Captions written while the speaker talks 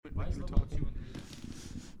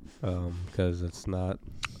Because it's not.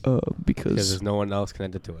 Because There's no one else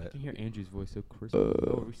connected to I it. can hear Andrew's voice so crisp.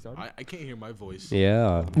 Are we started? I can't hear my voice.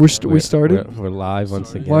 Yeah. we started. We're live once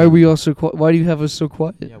Sorry. again. Why are we all so quiet? Why do you have us so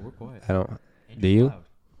quiet? Yeah, we're quiet. I don't. Andrew's Do you?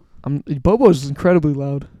 loud. Bobo's incredibly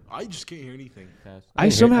loud. I just can't hear anything. Test. I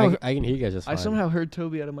somehow I can hear you guys just fine. I somehow heard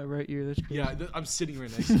Toby out of my right ear. That's crazy. Yeah, I'm sitting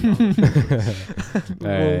right next to you. All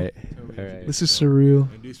right. Toby, All right. This is surreal.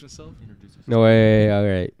 Introduce myself. Introduce yourself. No way. All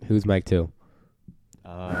right. Who's mic 2?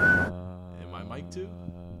 Am I mic 2?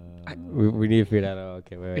 We need to figure that out.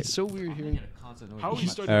 Okay, wait. It's so weird hearing. How are we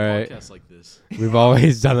starting All a right. podcast like this? We've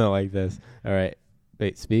always done it like this. All right.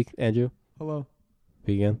 Wait. Speak, Andrew. Hello.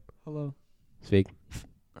 Speak again. Hello. Speak.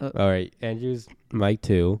 All right. Andrew's mic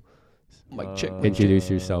 2. Mic check. Introduce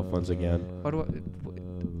yourself once again. Why do I?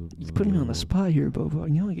 You put me on the spot here, Bobo.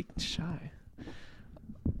 You know I get shy.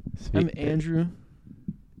 Speak. I'm Andrew,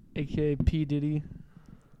 aka P Diddy,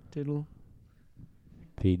 Diddle.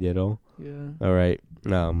 P Diddle. Yeah. All right.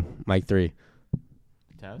 Mic 3.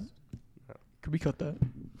 Test. Could we cut that?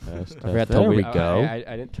 Test. I forgot There Toby. we go. I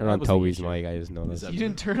didn't turn That on was the Toby's issue. mic. I just noticed. that- You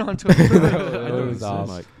didn't turn on Toby. I I know know it it's was off.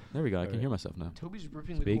 off. There we go. I can hear myself now. Toby's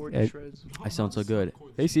ripping the Speak, cord Ed. to shreds. I sound so good.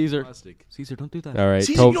 Hey, Caesar. Plastic. Caesar, don't do that. All right.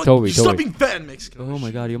 See, you know, Toby. stop Toby. being fat and Mexican. Oh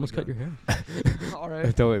my God, you almost cut your hair. All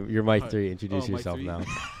right. Toby, you're mic Alright. 3. Introduce mic yourself 3? now.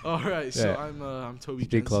 All right, so Yeah. I'm Toby.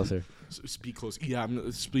 Speak Jensen. closer. Speak close. Yeah,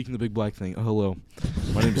 I'm speaking the big black thing. Hello,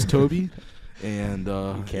 my name is Toby, and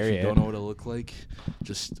if carry you it. don't know what I look like,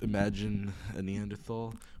 just imagine a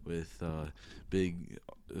Neanderthal with big.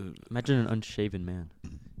 Imagine an unshaven man.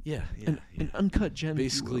 Yeah, yeah, An yeah. uncut gem. if you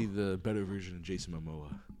Basically, the better version of Jason Momoa.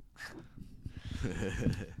 will.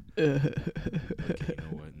 Okay, you know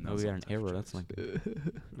what? Oh, we got an error. That's like.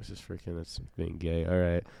 This is freaking. It's being gay. All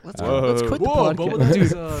right. Let's quit the Whoa, podcast, Bubba, that's, dude.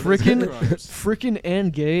 that's Frickin', hate crimes. frickin'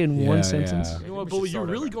 and gay in one Yeah, sentence. yeah. You know what, we should Bubba? You're start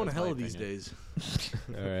really over. going to That's my hell these opinion. days.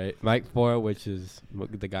 All right. Mic 4, which is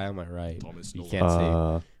the guy on my right. Thomas You Nolan.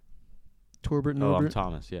 can't see. Torbert, Oh, I'm Norbert,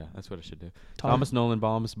 Thomas. Yeah, that's what I should do. Tom- Thomas Nolan,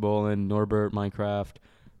 BhomasBholan, Norbert, Minecraft,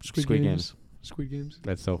 Squid Squid Games. Squid Games.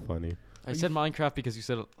 That's so funny. I said Minecraft because you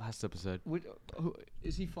said it last episode.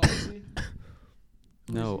 Is he Foxy?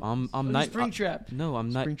 No, I'm Night. Springtrap. No,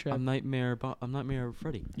 I'm Springtrap. I'm Nightmare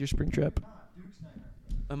Freddy. You're Springtrap.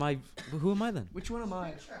 Am I? Who am I then? Which one am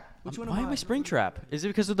I? Which one Why am I Springtrap? Is it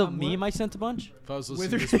because of the meme I sent a bunch? If I was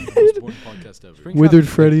listening Withered to this, the most boring podcast ever. Springtrap's Withered good.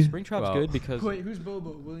 Freddy. Springtrap's Well- good because Wait, who's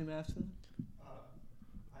Bobo? William Afton?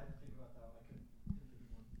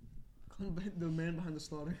 The man behind the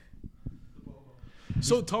slaughter.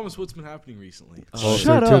 So, Thomas, what's been happening recently? Closer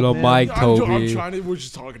Shut to up, the man. mic, I'm Toby. trying to. We're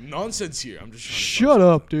just talking nonsense here. I'm just. Trying to Shut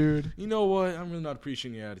up, dude. You know what? I'm really not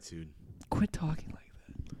appreciating your attitude. Quit talking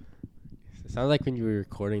like It sounds like when you were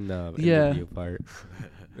recording the Yeah. interview part.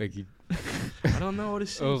 Like you, I don't know what to it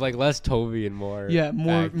say. was like less Toby and more. that. Yeah,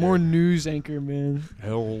 actor. more news anchor, man.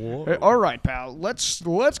 Hello. Hey, all right, pal. Let's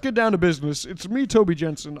get down to business. It's me, Toby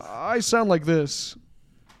Jensen. I sound like this.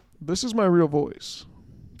 This is my real voice.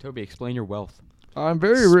 Toby, explain your wealth. I'm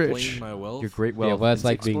very Explain rich. my wealth. Your great Yeah, wealth. well, it's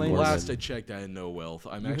like being Explain- Mormon. Last I checked, I had no wealth.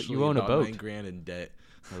 I'm You- actually you own a about boat. 9 grand in debt.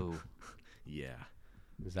 Oh, Yeah,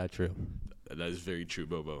 Is that true? that is very true,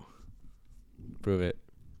 Bobo. Prove it.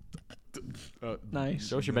 Nice.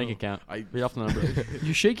 show us your bank No. account. I Read off the number.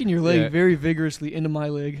 You're shaking your leg Yeah. very vigorously into my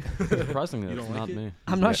leg. Surprisingly, You that's don't like not it? me.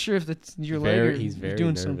 I'm not sure if that's your leg or He's you're very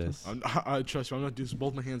doing nervous. something. I trust you. I'm not doing.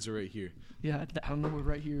 Both my hands are right here. Yeah, I don't know what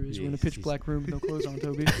right here is. We're in a Yes, pitch he's- black room with no clothes on,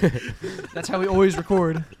 Toby. That's how we always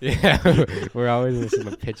record. Yeah, we're always in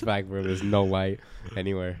a pitch black room. There's no light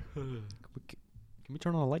anywhere. Can we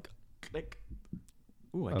turn on a light?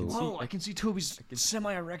 Ooh, I can see. Whoa, I can see Toby's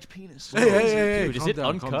semi-erect penis. Hey, Dude, is calm it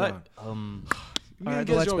down, calm uncut? down. You Alright,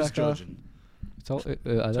 the guys lights are always back off. judging.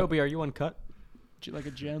 So, Toby, are you uncut? Like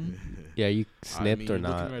a gem. yeah, you I snipped mean, or you're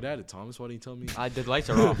not? looking right at it, Thomas. Why don't you tell me? The lights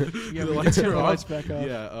are off. Yeah, The we lights can turn are the off? lights back off.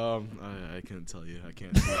 Yeah, I couldn't tell you. I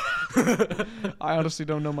can't see. I honestly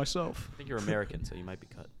don't know myself. I think you're American, so you might be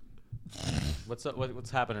cut. What's up?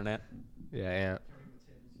 What's happening, Ant? Yeah.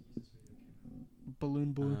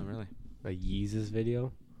 Balloon boy. Really? A Yeezus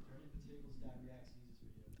video.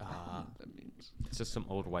 That means It's just some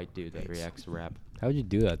old white dude that reacts to rap. How would you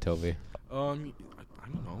do that, Toby? I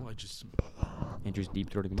don't know. I just Andrew's deep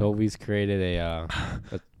throating. Toby's created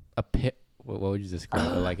a pit. What would you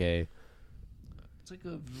describe it? Like a.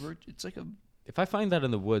 it's like a If I find that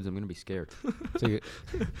in the woods, I'm gonna be scared. It's like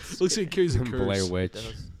looks like it carries a a Blair curse.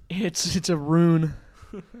 Witch. it's a rune.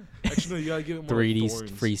 Actually, no, you gotta give it more 3D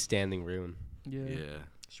thorns. freestanding rune. Yeah. Yeah.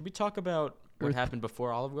 Should we talk about What happened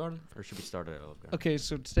before Olive Garden, or should we start at Olive Garden? Okay,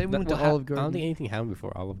 so today we went to Well, Olive I Garden. don't think anything happened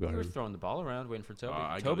before Olive We were Garden. throwing the ball around, waiting for Toby.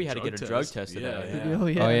 I got Toby a had to get a drug drug test. test Yeah, today. yeah. Oh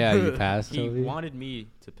yeah. Oh yeah, you passed. He Toby? wanted me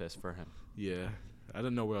to piss for him. Yeah. I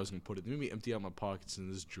didn't know where I was gonna put it. They made me empty out my pockets in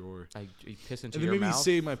this drawer. He pissed into And they your made me mouth.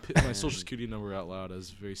 say my social security number out loud. I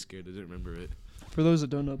was very scared. I didn't remember it. For those that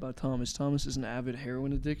don't know about Thomas, Thomas is an avid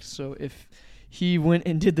heroin addict. So if he went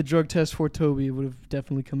and did the drug test for Toby, it would have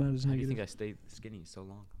definitely come out as How do you negative. think I stayed skinny so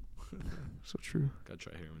long? So true. Gotta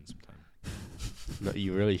try heroin sometime. No,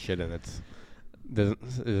 you really shouldn't. It's doesn't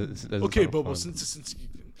Okay, sound Bobo. fun. Since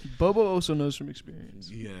Bobo also knows from experience.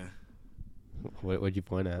 yeah. What'd you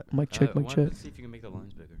point at? Mic check, mic Why check. don't you see if you can make the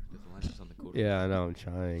lines bigger? Because the lines just on the corner. Yeah, I know. I'm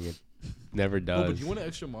trying. It never Bobo, does. do you want an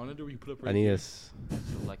extra monitor we can put up right I need here? a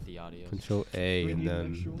Select the audio. Control A We and need an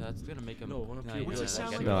then. extra one? That's gonna make him. No, one up here. you What's know, it sound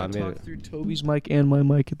like like? No, I I made talk it. through Toby's mic and my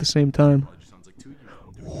mic at the same time. Oh, it just sounds like two.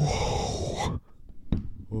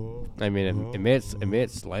 I mean, it made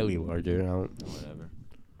it slightly larger. I don't, Whatever.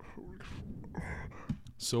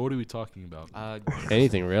 So what are we talking about?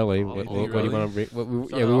 anything really. Olive What do you Garden. want to bring?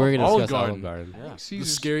 Start Yeah, we were gonna Olive discuss Olive Garden. Garden.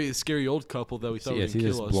 Yeah. The scary old couple that we thought Yeah, were see gonna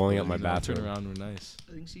this kill us. blowing but, up my Turn bathroom. around, we're nice.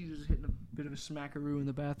 I think Caesar's hitting a bit of a smackaroo in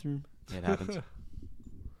the bathroom. It happens.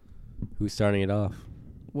 Who's starting it off?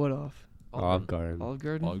 What off? Olive Garden. Olive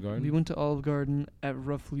Garden? Olive Garden? We went to Olive Garden at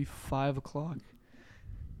roughly 5 o'clock.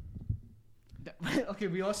 Okay,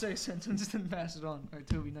 we all say a sentence and pass it on. All right,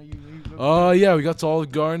 Toby, now you. Yeah, we got to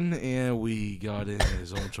Olive Garden and we got in.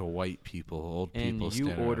 There's a bunch of white people, old And people. you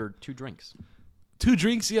standing around. ordered 2 drinks. 2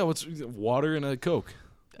 drinks. Yeah, what's water and a Coke.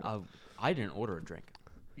 I didn't order a drink.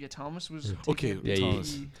 Yeah, Thomas was Okay, taking yeah, a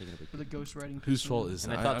Thomas. pee Taking a big for the ghostwriting. Whose fault is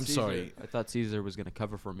And that? I thought I'm Caesar, sorry. I thought Caesar was gonna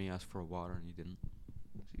cover for me, ask for water, and he didn't.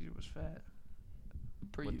 Caesar was fat.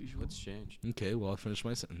 Per usual. What's changed? Okay, well, I'll finish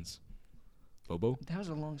my sentence. Bobo? That was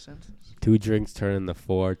a long sentence. 2 drinks turn into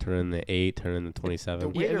 4, turn into 8, turn into 27. The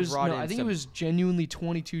waiter brought no, in I think it some- was genuinely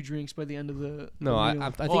 22 drinks by the end of the. No, the I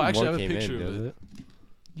meal. think actually, I have one a came picture in. of Does it. it?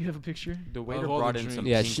 You have a picture? The waiter all the brought in some drinks,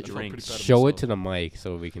 Yeah, pink I felt pretty drinks. bad of Show it myself. to the mic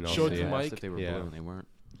so we can all Show it see to it. the mic. If they were Yeah. blue and they weren't.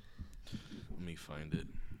 Let me find it.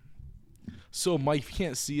 So, Mike, if you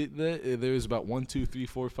can't see it, there's about 1, 2, 3,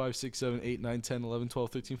 4, 5, 6, 7, 8, 9, 10, 11, 12,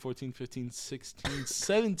 13, 14, 15, 16,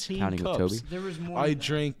 17 Counting with cups. Toby. There was more. I than that.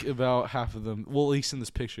 drank about half of them. Well, at least in this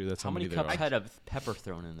picture, that's How many there cups are. had a pepper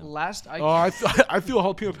thrown in them? Last I. Oh, I feel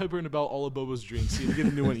jalapeno pepper in about all of Bobo's drinks. You get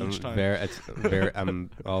a new one each time. I'm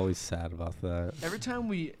always sad about that. Every time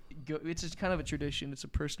we go, it's just kind of a tradition. It's a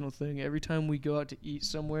personal thing. Every time we go out to eat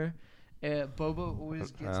somewhere, Bobo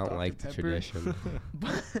always I gets don't Dr. like the Pepper. tradition.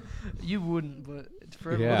 But you wouldn't, but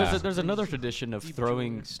for Yeah. Well, everyone, there's another tradition of Deep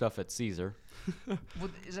throwing joy. stuff at Caesar.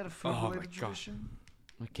 What, is that a food Oh my related God. tradition?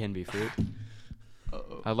 It can be food.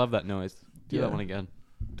 Uh-oh. I love that noise. Do Yeah. that one again.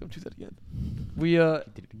 Don't do that again. We He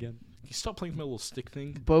did it again. Can you stop playing with my little stick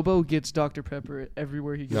thing? Bobo gets Dr. Pepper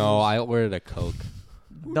everywhere he goes. No, I ordered a Coke.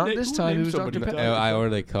 Not Who this who time. It named was somebody Dr. Dr. Pepper. I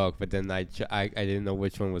ordered a Coke, but then I didn't know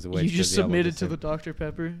which one was which. You just 'cause they all looked submitted to same. the Dr.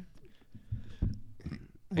 Pepper.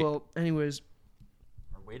 Well, anyways,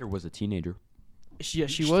 Our waiter was a teenager. she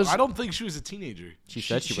was. I don't think she was a teenager. She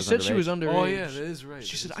said she was said she was underage. underage. Oh yeah, that is right.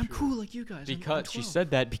 She that said, is "I'm true. cool like you guys." I'm Because she 12."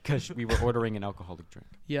 said that because we were ordering an alcoholic drink.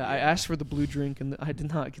 Yeah, I Yeah. asked for the blue drink and I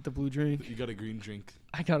did not get the blue drink. You got a green drink.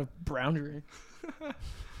 I got a brown drink.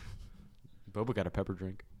 Bobo got a pepper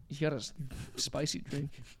drink. You got a spicy drink.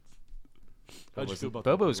 How'd you feel about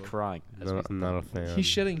Bobo's that? craring. No, I'm not a fan. He's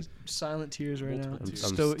shedding silent tears right now.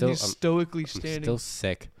 Multiple tears. He's stoically I'm standing. still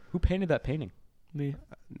sick. Who painted that painting? Me.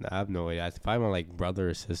 I have no idea. If I'm a brother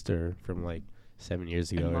or sister from 7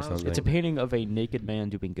 years ago And or Miles- something. It's a painting of a naked man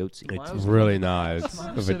doing goatsy. It's Miles- really not. It's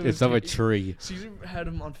Miles of said a, it it's was of a good. tree. Caesar had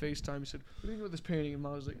him on FaceTime. He said, "What do you think about this painting?" And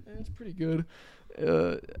Miles was like, "It's pretty good."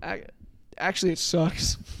 Actually, it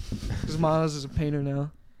sucks. Because Miles is a painter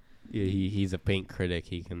now. Yeah, he's a paint critic.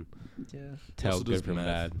 He can Yeah. tell Also does good from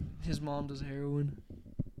math. bad. His mom does heroin.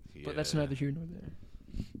 But that's Yeah. neither here nor there.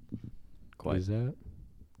 What is that?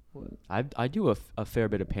 What? I do a fair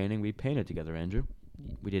bit of painting. We painted together, Andrew.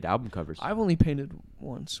 We did album covers. I've only painted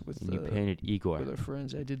once with And you painted Igor. with our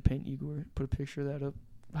friends. I did paint Igor. Put a picture of that up,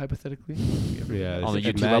 hypothetically. Yeah. On the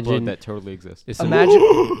it's- YouTube upload imagine that totally exists. it's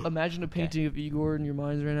Imagine a painting of Igor in your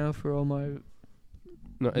minds right now for all my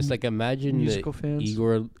no, it's like imagine musical the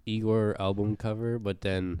fans. Igor album cover, but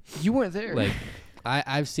then You weren't there. like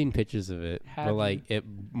I've seen pictures of it, Have but you? it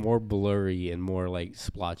more blurry and more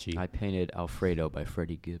splotchy. I painted Alfredo by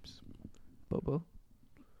Freddie Gibbs. Bobo.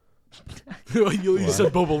 You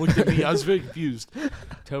said Bobo looked at me. I was very confused.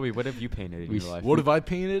 Toby, what have you painted in your life? What have I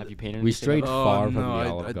painted? Have you painted? We anything? strayed far from the no,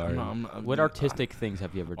 Olive Garden. What artistic things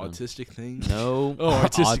have you ever done? Autistic things? No. Oh,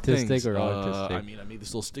 artistic Autistic things. or autistic? I mean, I made this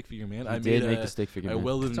little stick figure, man. You I did made make the stick figure. I man.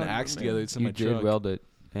 welded It's an on axe the together. man. It's in You my did truck. weld it,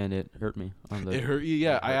 and it hurt me. On the It hurt you?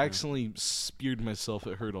 Yeah, I hurt me. actually speared myself.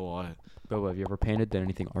 It hurt a lot. Bobo, have you ever painted? Done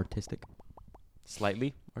anything artistic?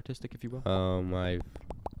 Slightly artistic, if you will. I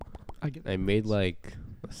I made like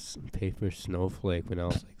a paper snowflake when I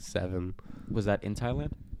was like 7. Was that in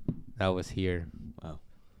Thailand? That was here.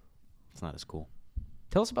 It's not as cool.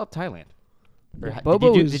 Tell us about Thailand.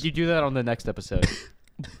 Bobo did you do that on the next episode?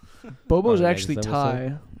 Bobo's Oh, actually next Thai.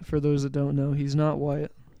 episode? For those that don't know, he's not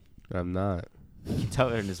white. I'm not. You can tell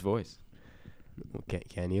it in his voice. Okay,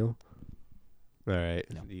 can you? All right.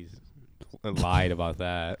 No. He's lied about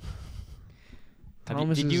that.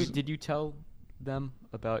 Thomas Did is- you tell them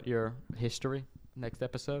about your history next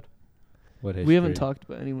episode? What We haven't history? talked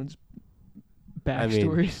about anyone's I mean-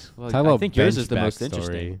 backstories. Well, Talk I about think yours Ben's is the most backstory.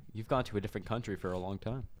 interesting. You've gone to a different country for a long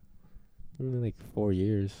time. Only like 4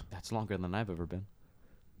 years. That's longer than I've ever been.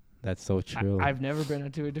 That's so true. I've never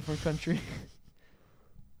been to a different country.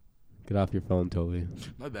 Get off your phone, Toby.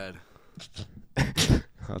 My bad.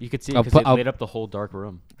 You could see I'll because put- it I'll- lit up the whole dark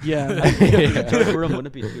room. Yeah. Dark room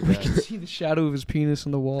wouldn't be too We bad. can see the shadow of his penis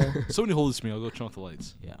on the wall. Somebody hold this to me. I'll go turn off the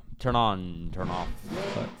lights. Yeah. Turn on, turn off.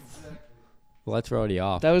 Well, that's already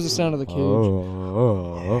off. That was the sound of the cage.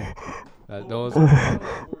 That was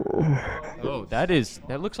Oh,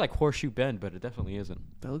 that looks like Horseshoe Bend, but it definitely isn't.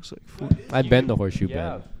 That looks like food. I bend the horseshoe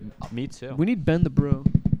Yeah, bend. me too. We need Ben the Bro.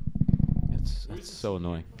 That's so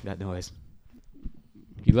annoying. That noise.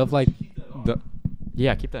 You love like the.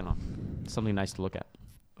 Yeah, keep that on. Something nice to look at.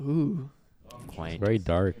 Ooh. Quaint. Very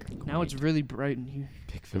dark. Now it's really bright in here.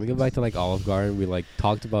 Can we go back to like Olive Garden? We like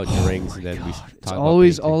talked about drinks and then we talked It's about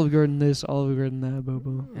always painting. Olive Garden this, Olive Garden that, Bobo.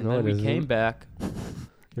 And No, then it we isn't. came back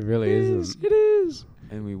It really isn't. It is.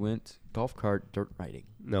 and we went golf cart dirt riding.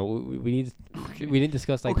 No, we didn't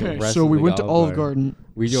discuss like the Okay, rest so of we the went to Olive Garden.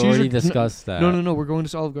 We Caesar- already no- discussed that. No. We're going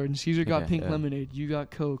to Olive Garden. Caesar got Okay, pink yeah. lemonade. You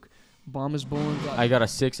got Coke. BhomasBholan got. I got a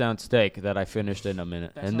 6-ounce steak that I finished in a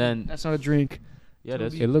minute, That's and not- then that's not a drink. yeah, it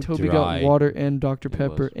is. Toby, It looked Toby dry. got water and Dr. It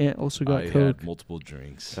Pepper, was. and also got I Coke. had multiple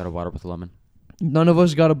drinks. Got a water with lemon. None of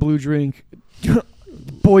us got a blue drink.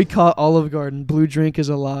 Boycott Olive Garden. Blue drink is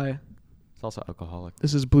a lie. It's also alcoholic.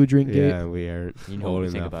 This is blue drink gate. Yeah, we are You know what old we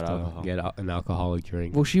think enough about to alcohol. get an alcoholic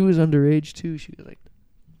drink. Well, she was underage too. She was like,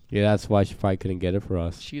 Yeah, that's why she probably couldn't get it for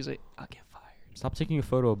us. she was like, I'll get fired. Stop taking a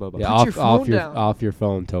photo of Bobo. Yeah, Put your phone down. off your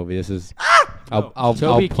phone, Toby. This is. No. I'll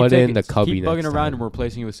Toby, keep put it in taking- the cubby Keep bugging next around, time. and we're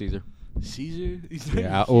replacing you with Caesar. Caesar? He's Yeah,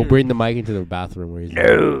 not we'll here. bring the mic into the bathroom where he's.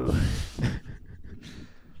 No.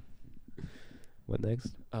 What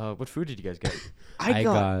next? What food did you guys get? I I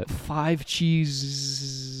got got 5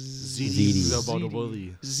 cheese.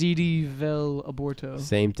 Ziti. Ziti vel aborto.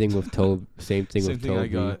 Same thing with Toby. Same thing Same with thing Toby. I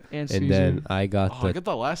got. And Caesar. And then I got Oh, I the got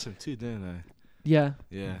that last time too, didn't I? Yeah.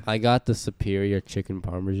 Yeah. I got the superior chicken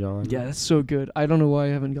parmesan. Yeah, that's so good. I don't know why I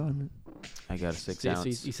haven't gotten it. I got a See,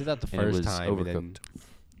 6-ounce. you said that the and it first was time, and then overcooked.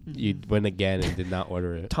 you went again and did not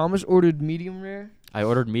order it. Thomas ordered medium rare. I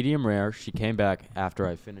ordered medium rare. She came back after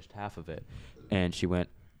I finished half of it, and she went,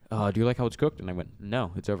 "Do you like how it's cooked?" And I went,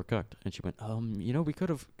 "No, it's overcooked." And she went, we could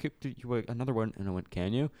have cooked you another one." And I went,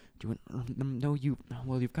 "Can you?" She went, "No,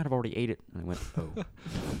 well, you've kind of already ate it." And I went, "Oh."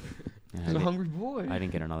 And He's I a di- hungry boy. I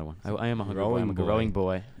didn't get another one. I am a hungry boy. Growing I'm a boy. growing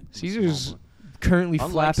boy. Caesar's Small currently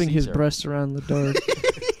Unlike flapping his Caesar. breasts around the dark.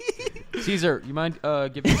 boy. Caesar, you mind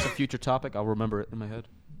giving us a future topic? I'll remember it in my head.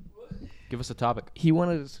 Give us a topic. He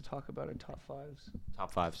wanted us to talk about our top 5s.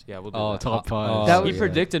 Top 5s. Yeah, we'll do Oh, that. top five. Oh, That He was-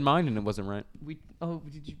 predicted mine and it wasn't right.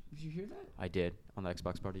 Did you hear that? I did on the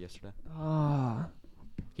Xbox party yesterday. Ah.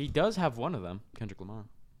 He does have one of them, Kendrick Lamar.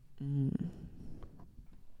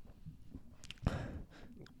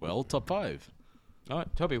 Well, top 5. All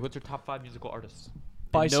right, Toby, what's your top 5 musical artists? In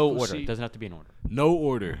Bicycle no order. seat. It doesn't have to be in order. No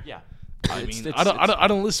order. Yeah. I It's- mean, it's- I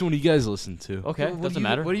don't listen when you guys listen to. Okay, What doesn't do you-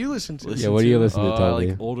 matter. What do you listen to? Yeah, what do you listen to, I Toby?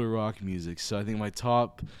 like older rock music. So I think my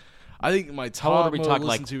top. How old are we I talking, listened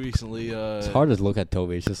like- to recently. It's hard to look at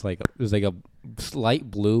Toby. It's just like there's like a slight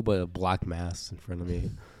blue but a black mass in front of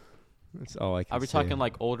me. That's all I can Are we see. talking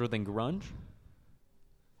like older than grunge?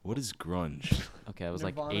 What is grunge? Okay, it was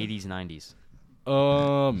like Nirvana? 80s, 90s.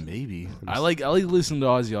 Maybe. I like listening to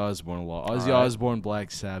Ozzy Osbourne a lot. Ozzy Alright. Osbourne, Black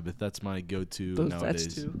Sabbath. That's my go-to nowadays.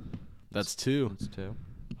 That's 2. That's 2. That's 2.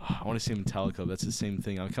 I want to say Metallica. That's the same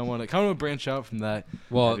thing. I kind of want to branch out from that.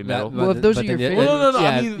 Well, Heavy metal. Well, if those are your then favorites- Well, no. yeah,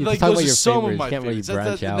 I mean, you like talk those about are your some of favorites. my You can't really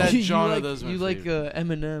favorites. branch out. That you genre, like, those are my you like favorite.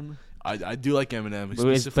 Eminem. I do like Eminem. But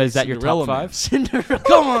specifically is that your Cinderella top Man. 5? Cinderella.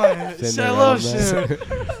 Come on, I Cinderella love Man.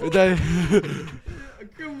 Cinderella.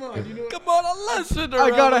 Come on, you know what? Come on, I love Cinderella. I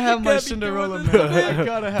gotta have my Cinderella Man. I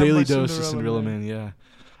gotta have Daily my dose of Cinderella Man. Yeah.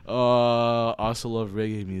 Also love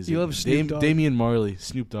reggae music. You love Snoop Dogg? Damian Marley,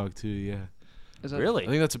 Snoop Dogg too. Yeah. Is that Really? I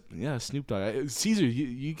think that's Snoop Dogg. Caesar,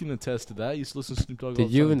 you can attest to that. You used to listen to Snoop Dogg. all Did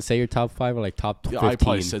the you time. even say your top 5 or like top 15? Yeah, I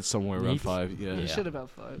probably said somewhere around Yeet. 5. Yeah. You Yeah. said about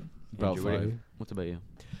 5. About Andrew, 5. What's about you?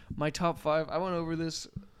 My top 5. I went over this.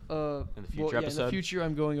 In the future In the episode? future,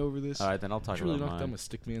 I'm going over this. All right, then I'll talk Did you really about knock down mine. my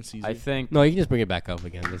stick man, Caesar? I think. No, you can just bring it back up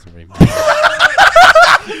again. Doesn't really matter.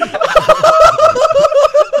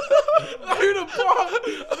 I heard a pop.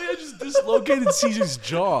 I think I just dislocated Caesar's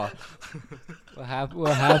jaw. What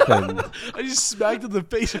happened? I just smacked in the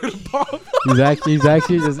face. I heard a pop. He's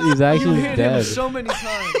actually You hit him dead. so many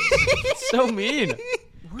times. So mean.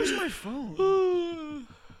 Where's my phone?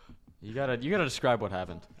 You gotta describe what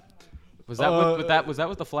happened. Was that with that? Was that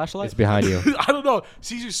with the flashlight? It's behind you. I don't know.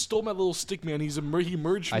 Caesar stole my little stick man. He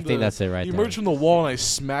emerged from I think that's it right He there. emerged from the wall and I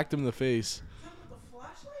smacked him in the face.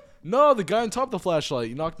 No, the guy on top of the flashlight.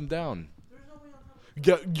 You knocked him down.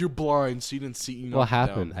 Yeah, you're blind, so you didn't see. You What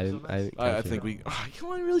knocked him happened? down. I didn't. I catch think it. we. Come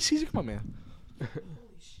on, really, Caesar? Come on, man.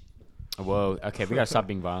 Whoa. Okay, we gotta stop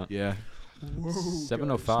being violent. Yeah.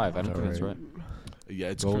 7:05. I don't think that's right. Yeah,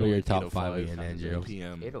 it's Go over currently your top 8:05 5 again, Andrew.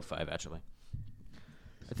 PM. 8:05 actually.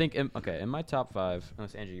 I think. In my top 5,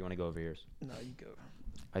 unless Andrew, you want to go over yours? No, you go.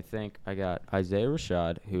 I think I got Isaiah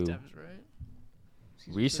Rashad, who That was right.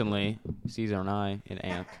 recently Caesar and I and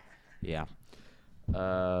Ant, yeah.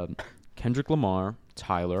 Kendrick Lamar,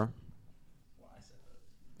 Tyler,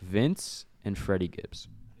 Vince, and Freddie Gibbs.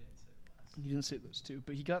 You didn't say those two,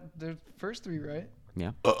 but he got the first 3 right.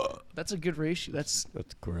 Yeah. That's a good ratio. That's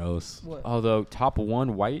That's gross. what? Although top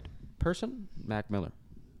 1 white person, Mac Miller.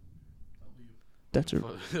 That's a. I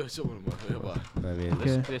mean,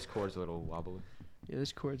 Okay. This chord's a little wobbly. Yeah,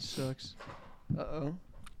 this chord sucks. Uh-oh.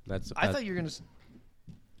 that's. I thought you were gonna.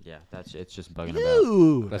 Yeah, it's just bugging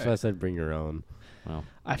about. That's why I said bring your own. Well,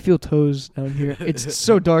 I feel toes down here. It's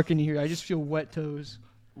so dark in here. I just feel wet toes.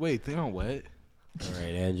 Wait, they aren't wet. All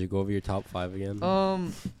right, Andrew, go over your top 5 again.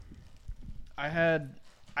 I had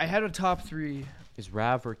a top 3. is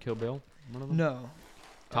Rav or Kill Bill one of them? No.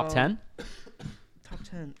 Top 10? Top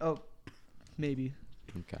 10. Oh, maybe.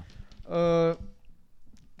 Okay.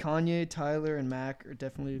 Kanye, Tyler, and Mac are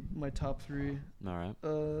definitely my top 3. All right.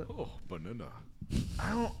 Oh, banana. I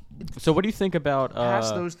don't. So what do you think about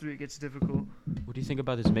Past those 3, it gets difficult. what do you think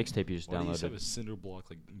about this mixtape you just Why do you have downloaded? a cinder block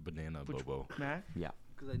like banana, Which- Bobo? Mac? Yeah.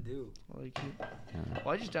 Because I do. I like it. Yeah.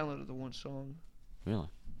 Well, I just downloaded the one song. Really?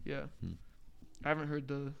 Yeah. Hmm. I haven't heard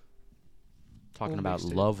the. Talking Old about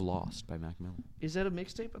mixtape. Love Lost by Mac Miller. Is that a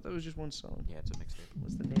mixtape? I thought it was just one song. Yeah, it's a mixtape.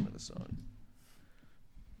 What's the name of the song?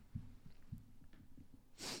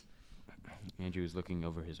 Andrew is looking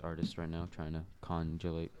over his artists right now, trying to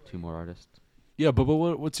conjugate 2 more artists. Yeah,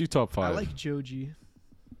 Bobo, what's your top 5? I like Joji.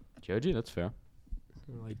 Joji, that's fair.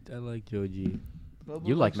 I like Joji. Bubba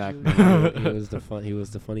You like likes Mac Joji. He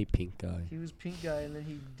was the funny pink guy. He was pink guy and then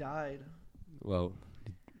he died. Well,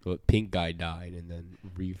 pink guy died and then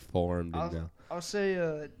reformed and now. I'll say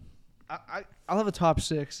I'll have a top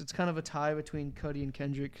 6. It's kind of a tie between Cudi and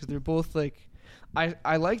Kendrick because they're both like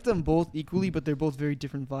I like them both equally, but they're both very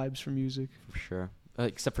different vibes for music. For sure.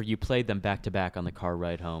 Except for you played them back to back on the car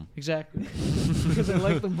ride home. Exactly. Because I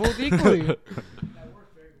like them both equally.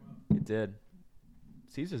 It did.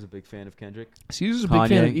 Caesar's a big fan of Kendrick. Caesar's a big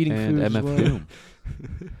fan of eating and food as MF well. Doom.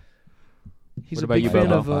 He's What a about big you, fan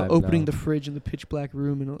Bobo? of Five opening now. the fridge in the pitch black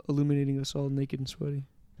room and illuminating us all naked and sweaty.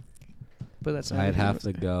 But that's not I'd what have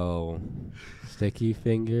he to go Sticky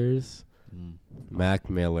Fingers, Mm. Mac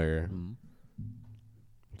Miller, Mm.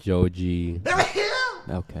 Joji.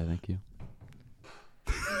 Okay, thank you.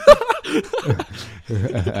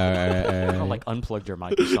 uh, Oh, like unplugged your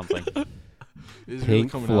mic or something. It's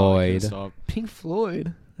Pink coming out, I can't Floyd. stop. Pink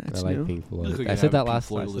Floyd. I That's like new. Pink look Floyd. like I you said have that a Pink last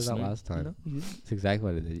Floyd time. I said that listener. last time. No, you didn't. That's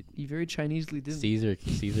exactly what I did. You very Chinesely didn't. Caesar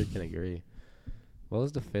can agree. What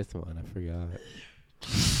was the 5th one? I forgot.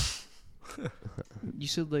 You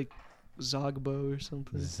said like Zogbo or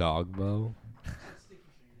something. Zogbo?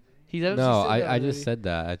 No, I just said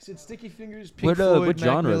that. I said Sticky Fingers, Pink What, Floyd, what Mac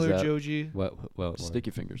genre is Miller, that? Joji. What?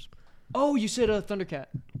 Sticky Fingers. Oh, you said Thundercat.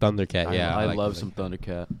 Thundercat, yeah. I like love some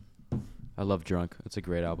Thundercat. I love Drunk. It's a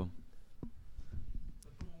great album.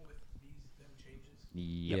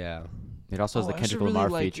 Yep. Yeah. It also has Oh, the I also Kendrick really Lamar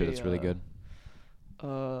like feature that's really good.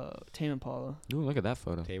 Tame Impala. Ooh, look at that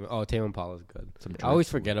photo. Tame Impala's good. Some I always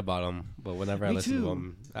Drake. forget about him, but whenever I Me listen too. to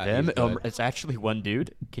him, Them, it's actually one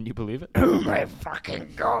dude. Can you believe it? My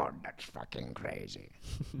fucking god, that's fucking crazy.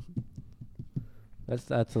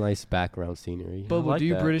 That's a nice background scenery. Bobo, I like do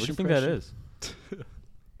you that. British What do you think that impression?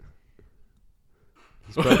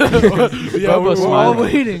 is? Yeah, Bobo we're smiling. all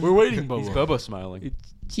waiting. We're waiting, Bobo. He's Bobo smiling.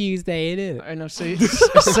 Tuesday, innit? I know. Say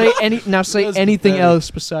anything pathetic.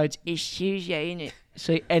 else besides it's Tuesday, innit?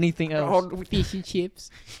 Say anything else. Fish and chips.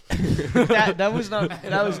 that was not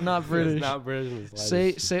British. It's not British. in the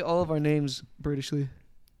slightest. Say all of our names Britishly.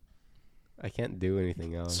 I can't do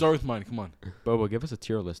anything else. Start with mine. Come on. Bobo, give us a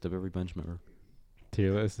tier list of every bench member.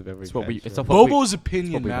 Tier list of every. It's what we- bench it's member. a- what Bobo's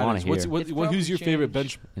opinion we wanna matters. What's hear. what? It's Who's probably your favorite changed.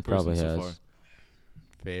 bench It person probably so has. far?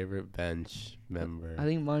 Favorite bench member. I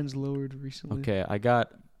think mine's lowered recently. Okay, I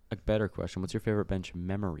got a better question. What's your favorite bench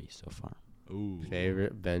memory so far? Ooh.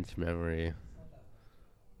 Favorite bench memory.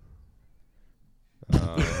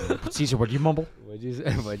 Caesar, what do you mumble? What'd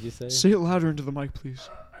you say? Say it louder into the mic, please.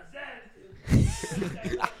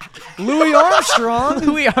 Louis Armstrong.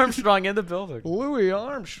 Louis Armstrong in the building. Louis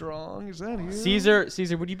Armstrong. Is that you?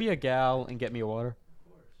 Caesar, would you be a gal and get me a water?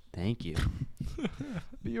 Thank you.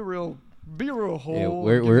 Be a real hole.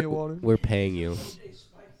 Yeah, and give me a water. we're paying you.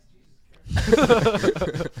 Come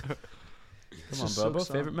on, just so Bobo.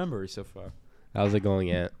 exciting. Favorite memory so far? How's it going,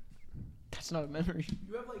 Ant? That's not a memory.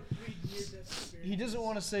 You have like 3 near-death experiences. He doesn't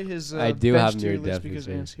want to say his. I do bench have tier near-death list because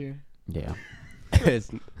experience. Ant's here. Yeah. It's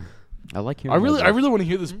I like hearing I those. really want to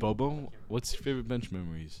hear this, Bobo. What's your favorite bench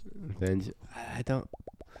memories? bench. I don't.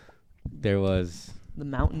 There was The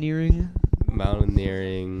mountaineering.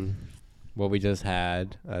 mountaineering. What we just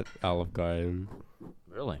had at Olive Garden.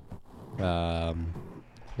 Really?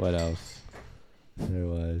 What else? There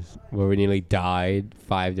was where we nearly died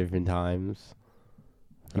 5 different times.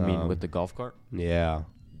 You mean with the golf cart? Yeah.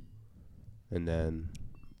 And then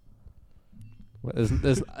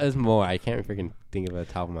there's more. I can't freaking think of it at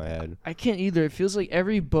the top of my head. I can't either. It feels like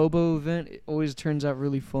every Bobo event it always turns out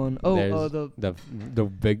really fun. Oh, There's the the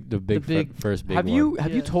big first big Have one. you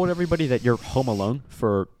Yeah. told everybody that you're home alone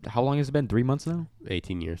for how long has it been? 3 months now?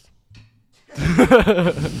 18 years.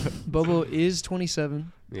 Bobo is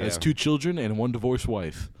 27. Yeah. Has 2 children and 1 divorced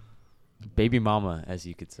wife. Baby mama, as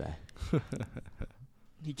you could say.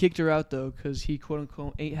 He kicked her out though because he quote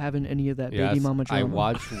unquote ain't having any of that baby Yes, mama drama. I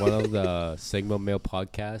watched one of the Sigma Male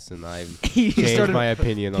podcasts and I've he changed started. my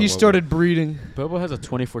opinion. He started breeding. Bobo has a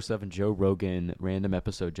 24/7 Joe Rogan random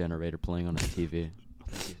episode generator playing on his TV.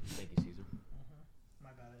 Thank you, Caesar. My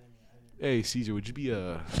bad. Hey, Caesar, would you be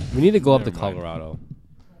a We need to go up to Never mind. Colorado.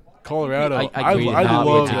 Colorado? I I cannot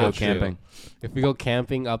wait love to go that shit. camping. If we go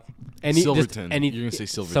camping up, just Silverton. any You're gonna say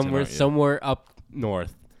Silverton, somewhere aren't you? somewhere up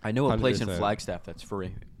north. I know a place in 100%. Flagstaff that's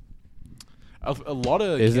free. A lot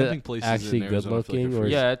of Is it camping places actually in Arizona good I feel like looking, are or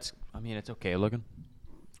free. Yeah, it's okay looking.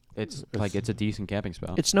 It's like it's a decent camping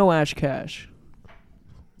spot. It's no Ash Cash.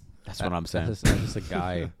 That's what I'm saying. That's just a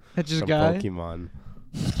guy That's just a from guy. Pokemon.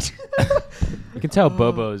 You can tell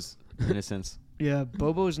Bobo's innocence. Yeah,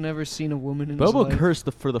 Bobo's never seen a woman in Bobo his life.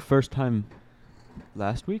 cursed for the first time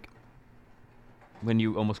last week when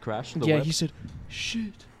you almost crashed the Yeah, whip. he said,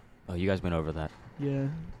 "Shit." Oh, you guys went over that. Yeah,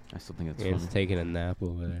 I still think it's Ant's funny. taking a nap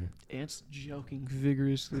over there. Ant's joking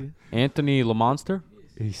vigorously. Anthony LeMonster?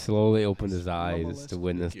 He slowly opened his eyes molester. to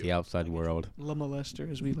witness Thank the you. outside world. La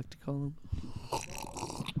molester, as we like to call him.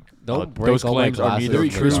 Don't break those all my claims are glasses. neither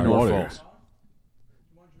with true your nor water. false.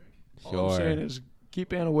 All I'm saying Sure. is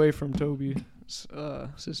keep Ant away from Toby's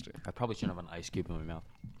sister. I probably shouldn't have an ice cube in my mouth.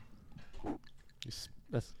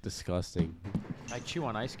 That's disgusting. I chew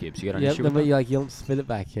on ice cubes. You got an Yeah, issue but with that? you don't spit it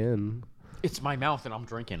back in. It's my mouth and I'm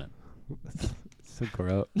drinking it. It's so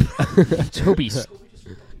gross. Toby's.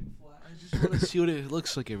 I just want to see what it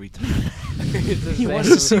looks like every time. He wants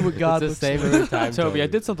to see what God it's looks the same like. every time. Toby, I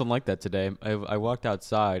did something like that today. I walked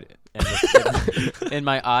outside and, and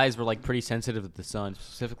my eyes were like pretty sensitive to the sun,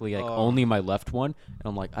 specifically like only my left one. And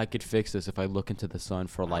I'm like, I could fix this if I look into the sun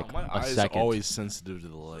for like my a eyes second. are always sensitive to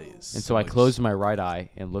the light. And so I closed my right eye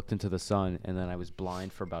and looked into the sun, and then I was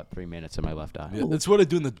blind for about 3 minutes in my left eye. Yeah, that's what I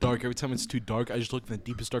do in the dark. Every time it's too dark, I just look in the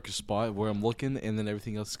deepest, darkest spot where I'm looking, and then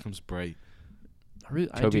everything else comes bright.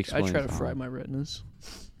 I Toby try explains to how. fry my retinas.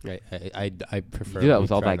 I prefer. You do that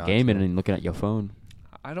with all that gaming and looking at your phone.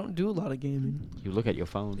 I don't do a lot of gaming. You look at your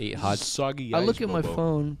phone. eat hot. Soggy I ice, look at my Bobo.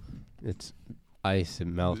 phone. It's ice. It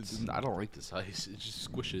melts. I don't like this ice. It just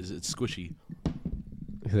squishes. It's squishy.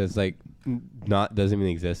 Because it's like doesn't even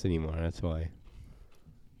exist anymore. That's why.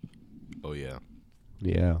 Oh yeah.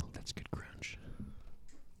 Yeah. That's good crunch.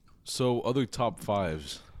 So other top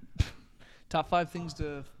fives. Top 5 things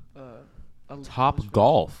to. Top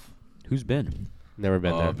golf. Who's been? Never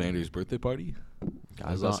been there. Vander's birthday party.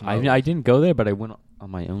 Guys, last time I didn't go there, but I went on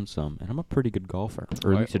my own some, and I'm a pretty good golfer,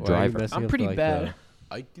 or at least a Why are you driver. messing I'm up pretty like bad.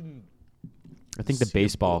 I can. I think the See a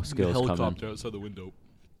baseball boat, skills come in. helicopter outside the window.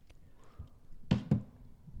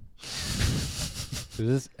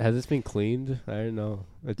 Has this been cleaned? I don't know.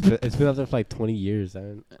 It's been up there for like 20 years. I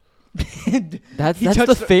don't. That's He the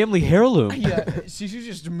touched the- family heirloom. Yeah, Sisu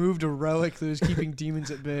just moved a relic that was keeping demons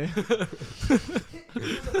at bay.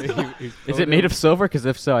 Is it made of silver? Because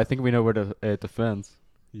if so, I think we know where it defends.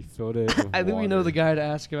 You filled it. With I think we know water. the guy to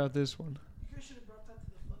ask about this one. You guys should have brought that to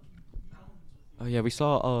the fucking mountains. Oh yeah, we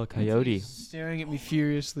saw a coyote. Staring at me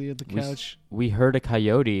furiously at the We s- couch. We heard a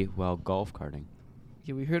coyote while golf carting.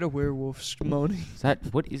 Yeah, we heard a werewolf moaning. Is that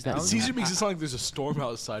what is that? Caesar makes it sound like there's a storm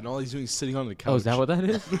outside, and all he's doing is sitting on the couch. Oh, is that what that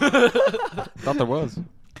is? Thought there was.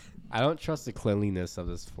 I don't trust the cleanliness of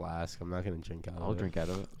this flask. I'm not gonna drink out of it. I'll drink out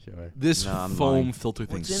of it. Sure. This No, I'm foam lying. filter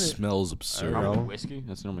thing What's in it? smells I absurd. don't know. know. Whiskey?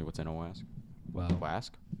 That's normally what's in a flask. Wow.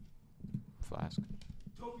 Flask? Flask.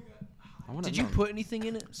 Toby got I wanna Did you know. put anything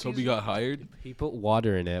in it? Toby Caesar? got hired. He put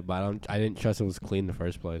water in it, but I didn't trust it was clean in the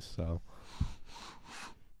first place. So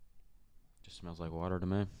Just smells like water to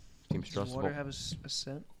me. Seems Does trustable. water have a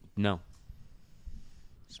scent? No.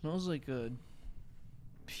 Smells like a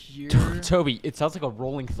pure. Toby, it sounds like a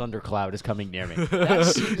rolling thundercloud is coming near me.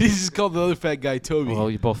 That's- He's just called the other fat guy Toby. Well,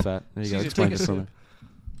 you're both fat. There you go. Caesar, Explain take it a for me. sip.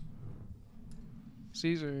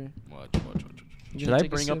 Caesar. Watch. you Should gonna I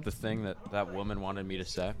take a bring up sip? the thing that woman wanted me to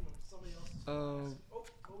say? No.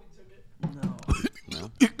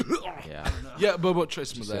 No. Yeah. Yeah, Bobo, try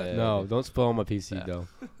some of that. Yeah. no, don't spill on my PC Yeah. though.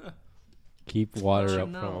 Keep water you up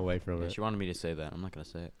from know? away from Yeah, it. she wanted me to say that. I'm not gonna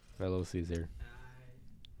say it. Hello, Caesar.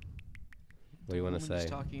 What do you want to Woman's say?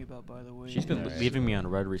 talking about, by the way. She's been Alright. leaving me on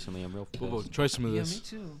red recently. I'm real Bobo, pissed. try some of Yeah, this.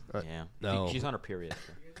 me too. Yeah. No. She's on her period.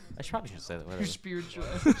 So. I should probably shouldn't say that. Her Whatever. spiritual.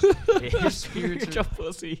 Your spiritual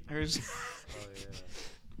pussy. Hers.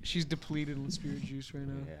 She's depleted in spirit juice right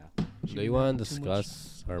now. Yeah. She Do you can want have to too much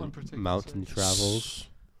discuss our unprotected mountain sex. travels?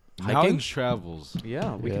 Hiking? Mountain travels.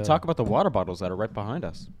 Yeah, we Yeah. can talk about the water bottles that are right behind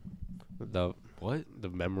us. The What? the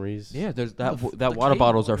memories? Yeah, there's The that the water cave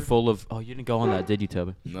bottles are water. full of. Oh, you didn't go on that, did you,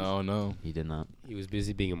 Toby? No. He did not. He was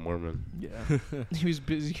busy being a Mormon. Yeah. He was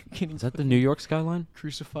busy getting Is that the New York skyline?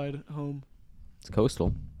 crucified at home. It's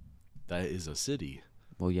coastal. That is a city.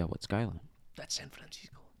 Well, yeah. What skyline? That's San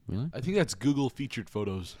Francisco. Really? I think that's Google featured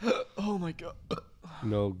photos. Oh my god.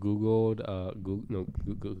 No, Googled. Google. No,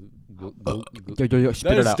 Google.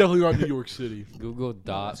 That is definitely not New York City. Google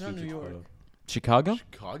dot. it's not New featured York. photo. Chicago?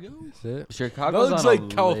 Chicago? Is it? That Chicago looks like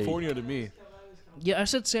California to me. Yeah, I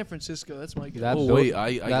said San Francisco. That's my guess. That Oh, buil- wait,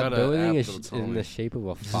 I that got a building app is that'll tell in me. the shape of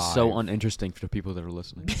a This five. is so uninteresting for the people that are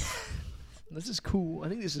listening. This is cool. I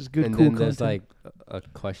think this is good. And cool then there's content. like a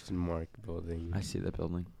question mark building. I see that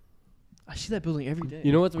building. I see that building every day.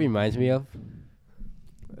 You know what it reminds me of?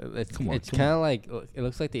 It's Come on, it's come kind of like it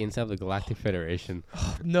looks like the inside of the Galactic Federation.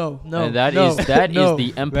 No. and that no, is that no. is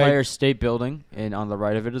the Empire State Building, and on the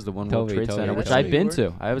right of it is the One World Toby, Trade Toby, Center, that's which not I've New been York.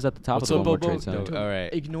 to. I was at the top What's of the up, One World Bobo? Trade Center. Toby, All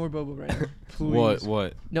right. Ignore Bobo right now. Please.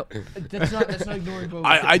 What? No, that's not ignoring Bobo.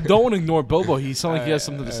 I don't want to ignore Bobo. He sounds like he has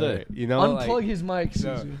something to say. Alright, You know, Unplug like, his mic,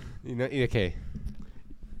 no. Caesar. You know, okay.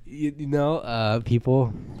 You know,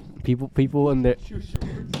 people in their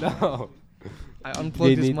no. I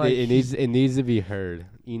unplugged his mic. It needs to be heard.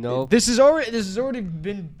 You know, This has already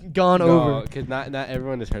been gone no, over. because not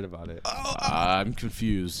everyone has heard about it. I'm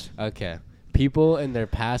confused. Okay, people in their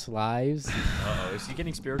past lives, Uh-oh, is he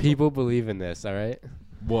getting spiritual? people believe in this. All right.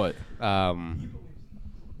 What?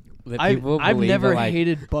 The I've people believe never that, like,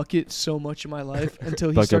 hated Bucket so much in my life until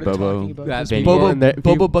he Bucket started Bobo. talking about That this. people Bobo, in their-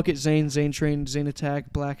 Bobo peop- Bucket, Zane Train, Zane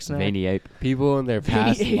Attack, Black Snap. Veiny ape. people in their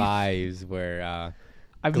past Veiny- lives were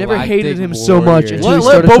I've never Galactic hated him so much warriors. until Let, he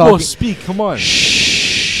let started Bobo talking. speak. Come on.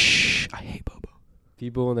 Shh. I hate Bobo.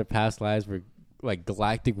 people in their past lives were like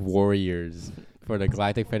galactic warriors for the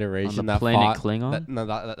Galactic Federation the that planet fought Klingon?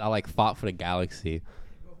 that like fought for the galaxy.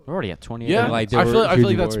 We're already at 28. Yeah, They're like- they I were feel like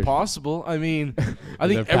huge that's warriors. possible. I mean, I In think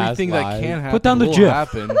their past everything that lives. can happen Put down the will GIF.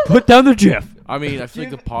 happen. Put down the GIF. I mean, I feel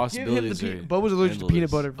like the possibilities are. Bobo's allergic to peanut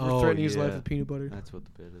endless. butter for Oh, threatening his life yeah. with peanut butter. That's what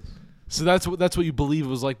the bit is. So that's what you believe it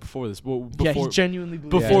was like before this. Well, Yeah, he before, genuinely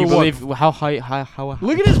believes. before you what? believe how high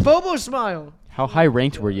Look at his Bobo smile. how high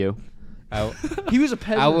ranked were you? I, He was a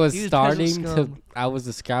peasant. I was He starting peasant to. scum. I was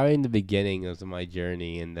describing the beginning of my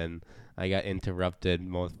journey, and then I got interrupted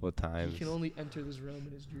multiple times. He can only enter this realm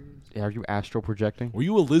in his dreams. Are you astral projecting? Were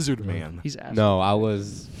you a lizard man? He's asking. No, I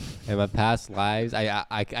was in my past lives.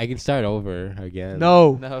 I can start over again.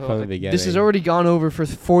 No. From the beginning. This has already gone over for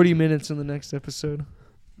 40 minutes in the next episode.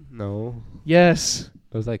 No, Yes.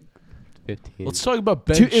 it was like 15. Let's talk about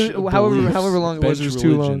Too- bench. however beliefs, long it was bench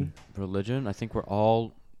too long. religion. Religion? I think we're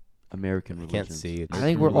all American I religions. can't see it. I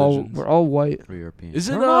think we're all white. Or European.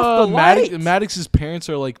 Isn't Turn off the lights! Maddox's parents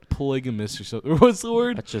are like polygamous or something? What's the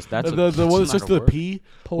word? That's The one that's that not starts a with a word. P.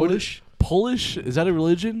 Polish. Polish? Is that a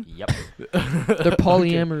religion? Yep. They're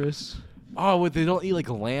polyamorous. Oh, wait, they don't eat like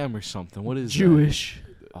lamb or something. What is Jewish.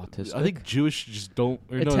 Autistic. I think Jewish just don't.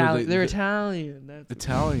 Or no, Italian. They're Italian. That's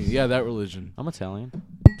Italian. Yeah, that religion. I'm Italian.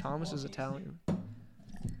 Thomas is Italian.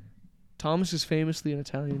 Thomas is famously an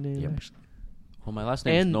Italian name, Yep. actually. Well, my last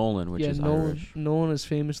name is And- Nolan, which yeah, is Nolan. Irish. Nolan is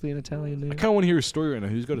famously an Italian I name. kind of want to hear a story right now.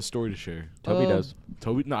 Who's got a story to share? Toby Oh. does.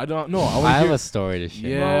 Toby? No, I don't. No, I I want to have hear. a story to share.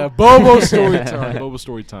 Yeah, Bobo story time. Bobo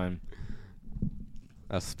story time.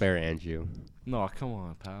 I'll spare Andrew. No, come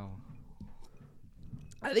on, pal.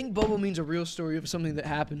 I think Bobo means a real story of something that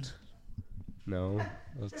happened. No.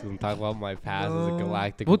 Let's talk about my past as a No.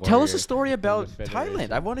 galactic Well, tell us a warrior story from the about Federation.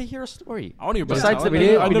 Thailand. I want to hear a story. I want to hear about Besides Thailand. the We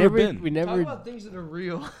video, didn't. I've We never never. been. We Talk never. about things that are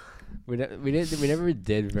real. We never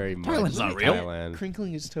did very much. Thailand's not in real. Thailand.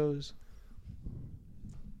 Crinkling his toes.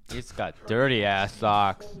 He's got dirty ass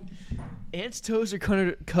socks. Ant's toes are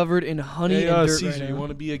covered in honey Hey, and dirt Caesar, right you now. want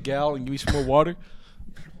to be a gal and give me some more water?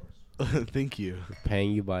 Thank you.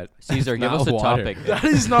 Paying you, but Caesar, give not us a water. topic. That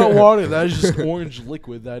is not water. That is just orange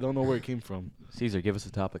liquid that I don't know where it came from. Caesar, give us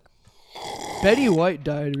a topic. Betty White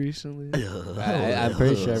died recently. I'm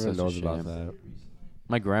pretty sure Such everyone a knows about shame. that.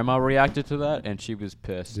 My grandma reacted to that, and she was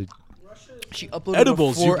pissed. Did- She uploaded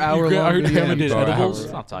Edibles. a 4-hour I long heard video. Cameron did 4 edibles. hours.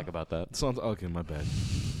 Let's not talk about that. Sounds okay. My bad.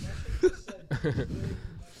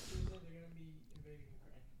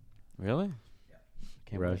 Really?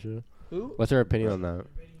 Can't wait. Russia. Who? What's her opinion on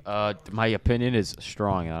that? My opinion is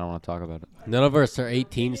strong, and I don't want to talk about it. None of us are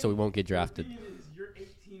 18, so we won't get drafted. You're 18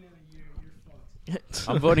 in a year. You're fucked.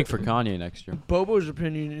 I'm voting for Kanye next year. Bobo's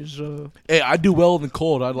opinion is Hey, I do well in the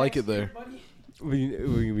cold. I like it there.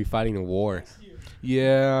 We'll be fighting a war.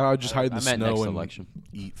 Yeah, I'll just hide in I the meant next snow and election.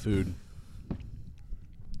 eat food.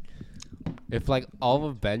 If like all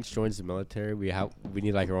of bench joins the military, we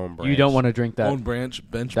need like our own branch. You don't want to drink that. Own bench.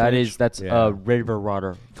 That's Yeah. river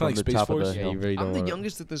water from like the Space top Force? of the Yeah, hill. you really I'm don't the want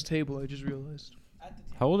youngest at this table. I just realized.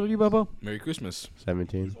 How old are you, Bobo? Merry Christmas.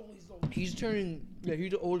 17. He's turning. Yeah,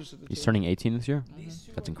 he's the oldest at the He's table. turning 18 this year.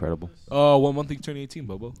 That's incredible. Oh, 1 month you turn 18,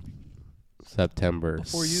 Bobo. September.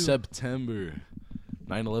 Before you. September.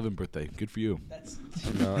 9/11 birthday. Good for you.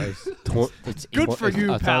 No, it's Good for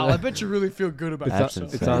you, it's pal. on I the- bet you really feel good about That's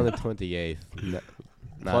yourself. It's on the 28th.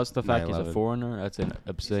 Plus the fact he's a 9/11. foreigner. That's an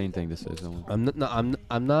obscene thing to say. to Someone. I'm not. No,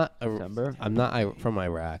 I'm not. September? I'm not from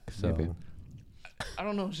Iraq, so Maybe. I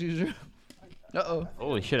don't know, Caesar. Uh-oh.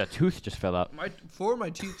 Holy shit! A tooth just fell out. Four of my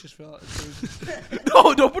teeth just fell out.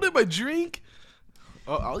 No, don't put it in my drink.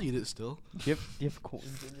 Oh, I'll eat it still. Do you have coins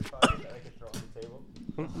in your pocket that I can throw on the table?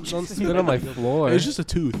 don't spit on my floor. It's just a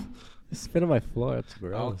tooth. Spit on my floor. That's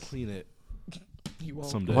I'll gross. clean it You won't.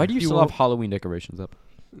 someday. Why do you You still won't. have Halloween decorations up?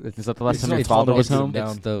 Is that the last It's time not- your it's father not was always home? down.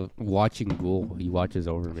 It's the watching ghoul. He watches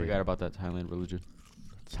over I me. forgot about that Thailand religion.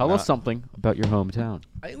 Tell us not- something about your hometown.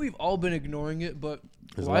 I think we've all been ignoring it, but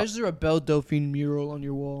There's a why lot- is there a Belle Delphine mural on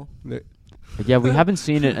your wall? Yeah, we haven't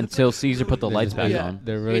seen it until Caesar put the They're lights just- back Yeah. on.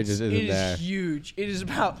 There really It just isn't is there. huge. It is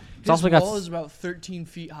about. His also got wall s- is about 13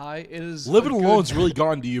 feet high. It is. Living a good- alone's really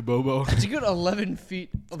gone to you, Bobo. It's a good 11 feet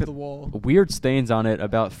of the wall. Weird stains on it,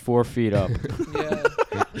 about 4 feet up. Yeah.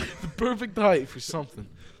 The perfect height for something.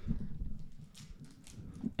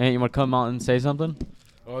 And you want to come out and say something?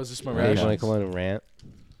 Oh, is this my Hey, you reaction? want to come on and rant?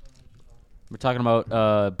 We're talking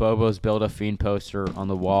about Bobo's Build a Fiend poster on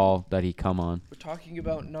the wall that he come on. We're talking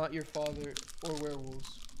about not your father or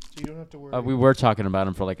werewolves, so you don't have to worry. We were talking about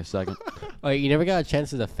him for like a second. Oh, you never got a chance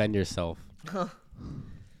to defend yourself.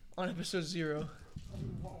 On episode 0.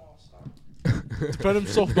 Defend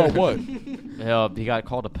himself about what? He got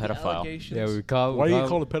called a pedophile. Allegations. Yeah, we call. Why do you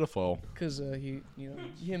call it a pedophile? Because him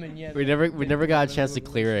and Yen. We never got a chance to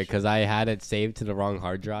clear it because I had it saved to the wrong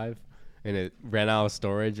hard drive, and it ran out of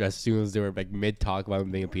storage as soon as they were like mid talk about him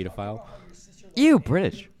being a pedophile. Ew,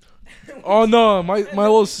 British. Oh no, my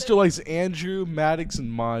little sister likes Andrew, Maddox,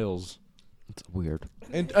 and Miles, It's weird.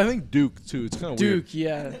 and I think Duke too. It's kind of weird. Duke,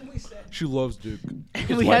 yeah. She loves Duke.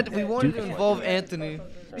 we wanted to involve Anthony.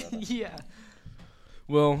 Yeah.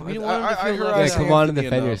 Well, We didn't want him to I feel heard left Yeah, out. come on and Anthony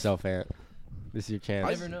defend enough. yourself, Ant. This is your chance. I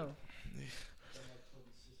never know.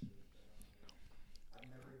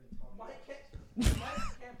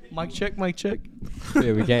 Mic check, mic check.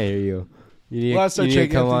 Yeah, we can't hear you. You need, Last I you need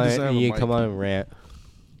checked, to come Anthony on. doesn't have You a need to mic. come on and rant.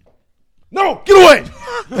 No, get away!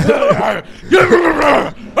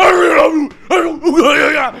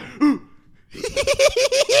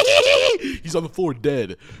 He's on the floor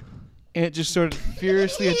dead. Ant just started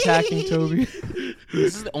furiously attacking Toby.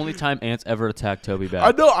 This is the only time Ant's ever attacked Toby back.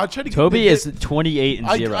 I know. I tried to. Toby get is 28 and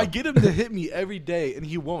 0. I get him to hit me every day, and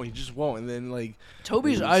he won't. He just won't. And then like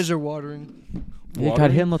Toby's eyes are watering. He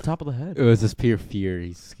got hit on the top of the head. It was just pure fear.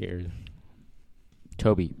 He's scared.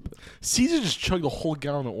 Toby. Caesar just chugged a whole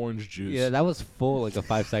gallon of orange juice. Yeah, that was full like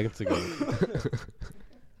 5 seconds ago.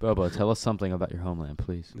 Bobo, tell us something about your homeland,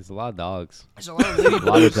 please. There's a lot of dogs. There's a lot of A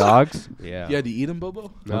lot of dogs? Yeah. You had to eat him,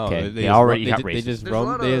 Bobo? No, Okay, they they just already ro- got they racist. just There's a roam.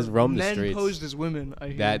 lot They just of roam the men streets. posed as women. I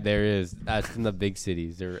hear. That there is. That's in the big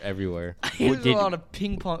cities. They're everywhere. There's did- a lot of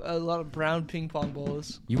ping pong, a lot of brown ping pong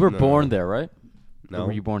balls. You were No. born there, right? Or No,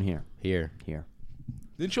 were you born here? here. Here.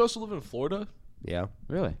 Didn't you also live in Florida? Yeah.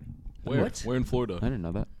 Really? Where? What? Where in Florida? I didn't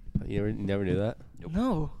know that. You never knew that.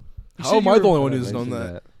 No. You How said am you I were- the only one I who's known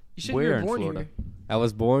mentioned that? You said Where you were in born Florida? here. I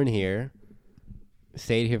was born here.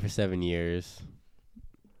 Stayed here for 7 years,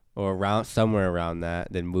 or around somewhere around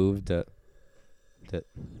that. Then moved to. What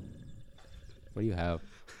do you have?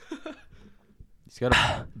 He's got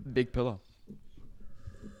a big pillow.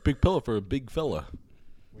 Big pillow for a big fella.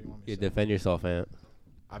 What do you want me You to say? defend yourself, Ant.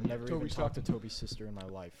 I've never even Toby's talked to Toby's sister in my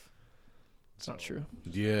life. It's not true.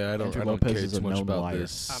 Yeah, I don't Andrew care Lopez is too a much known about liar.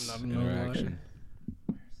 this I'm not a known liar. interaction.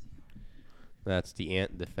 That's the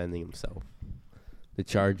Ant defending himself. The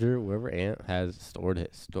Charger, wherever Ant has stored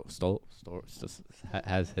his,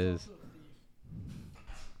 has his.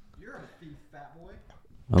 You're a thief, fat boy.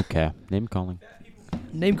 Okay. Name calling.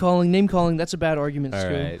 Name calling. That's a bad argument. All Stu.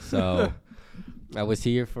 right, so I was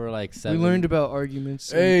here for like We 7. learned about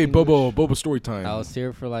arguments. in Hey, English. Bobo story time. I was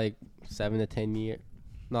here for like 7 to 10 years.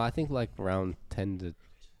 No, I think like around 10 to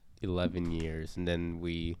 11 years, and then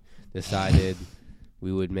we decided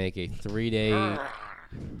we would make a 3-day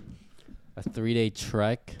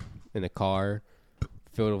trek in a car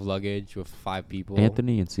filled with luggage with 5 people.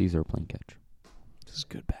 Anthony and Caesar are playing catch. This is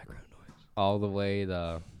good background noise. All the way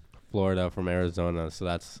to Florida from Arizona. So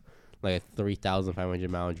that's like a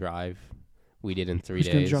 3,500-mile drive we did in 3 Who's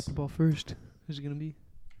gonna days. drop the ball first? Who's it gonna be?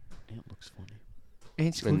 Ant looks funny.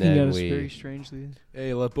 Ant's And looking then at us we- very strangely.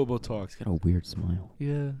 Hey, let Bobo talk. He's got a weird smile.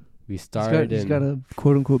 Yeah. We He's started got in a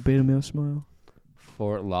quote unquote beta male smile.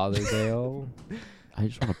 Fort Lauderdale. I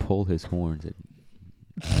just want to pull his horns.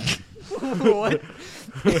 What?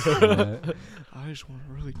 Uh, I just want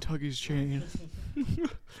to really tug his chain.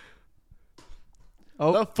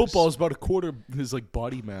 That football is about a quarter his like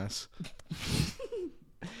body mass.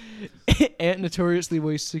 Ant notoriously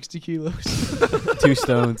weighs 60 kilos. 2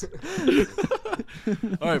 stones.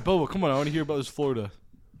 All right, Bobo, come on. I want to hear about this Florida.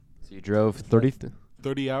 So you drove 30.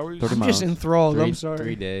 30 hours? 30 I'm miles. just enthralled. I'm 3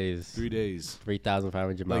 sorry. days. 3 days.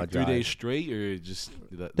 3,500-mile Like drive. 3 days straight, or just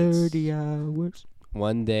that? 30 hours.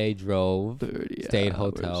 One day drove, 30 stayed hours.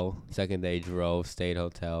 hotel. Second day drove, stayed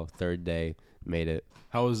hotel. Third day made it.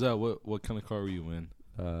 How was that? What kind of car were you in?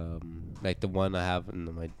 Like the one I have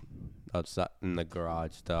in my outside in the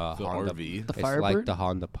garage. The The Honda. RV? The It's Firebird? like the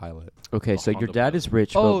Honda Pilot. Okay, The so your Honda dad Pilot. is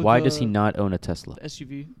rich, Oh, but why does he the- not own a Tesla?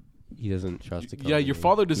 SUV. He doesn't trust the company. Yeah, your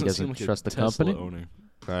father doesn't, doesn't seem like trust a the Tesla company? owner.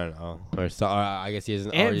 I don't know. Or so, I guess he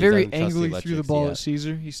doesn't. or Ant he very doesn't trust angrily threw the electrics ball yet. at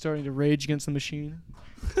Caesar. He's starting to rage against the machine.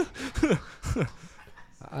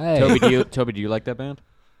 Hey, Toby, do you like that band?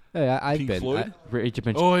 hey, I've Pink been. Floyd? Rage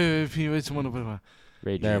Against Oh, wait, someone.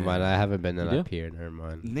 Rage. Never mind. I haven't been You up do? here. Never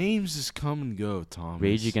mind. Names just come and go, Tom.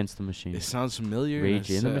 Rage Against the Machine. It sounds familiar. Rage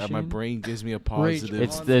and in the My Machine? brain gives me a Rage positive.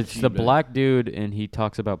 It's on the feedback. black dude, and he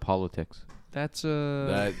talks about politics. That's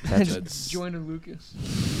That's Joyner Lucas.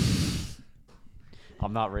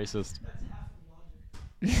 I'm not racist.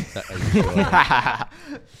 Are you sure?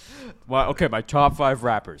 Well, okay, my top 5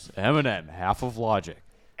 rappers: Eminem, Half of Logic,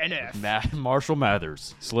 NF. Marshall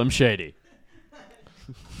Mathers, Slim Shady.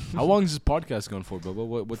 How long is this podcast going for,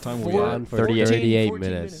 Bubba? What time are we We're at? on for 38 38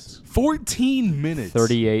 minutes. 14 minutes.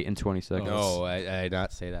 38 and 20 seconds. No, I did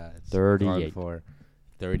not say that. It's 38. on for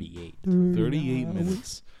 38. 38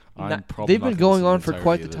 minutes. I'm probably They've not been gonna going see on the for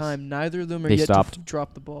quite entirety the of this. time. Neither of them are They yet stopped. to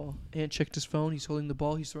drop the ball. Ant checked his phone. He's holding the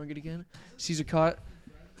ball. He's throwing it again. Caesar caught.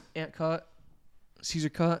 Ant caught. Caesar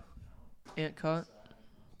caught. Ant caught.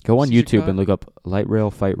 Go on Caesar YouTube Cot. and look up Light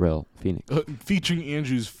Rail, Fight Rail, Phoenix. Featuring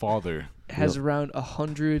Andrew's father. Has Yep. around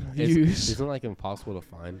 100 It's, views. isn't it like impossible to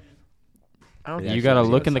find? I don't Yeah, think You gotta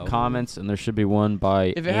actually, look in the that's comments, and there should be one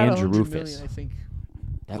by if it had Andrew 100 Rufus. million, I think.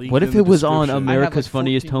 Link What in if the it was on description. America's like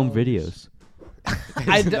Funniest 14 Home Videos?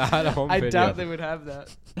 I, It's not a home I video. doubt they would have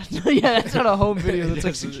that. yeah, that's not a home video. That's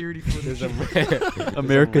like security footage.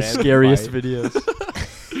 America's random scariest fight.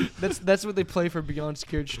 videos. That's what they play for Beyond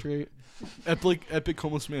Scared Straight. Epic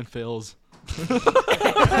homeless man fails.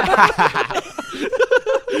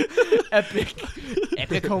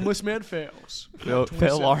 Epic homeless man fails.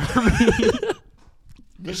 Fail Army.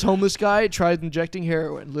 This homeless guy tried injecting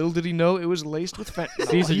heroin. Little did he know it was laced with fentanyl.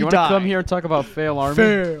 Caesar, He you want to died. come here and talk about fail army?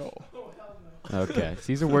 Fail. Okay.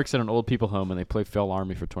 Caesar works at an old people home and they play fail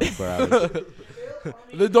army for 24 hours.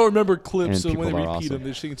 They don't remember clips, And so when they people are repeat awesome. them, they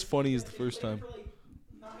just think it's funny as the first time.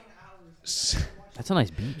 That's a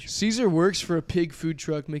nice beach. Caesar works for a pig food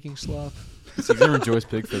truck making slop. Caesar enjoys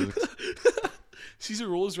pig physics. Caesar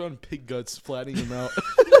rolls around pig guts, flattening them out.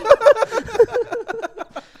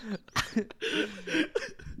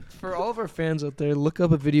 For all of our fans out there, look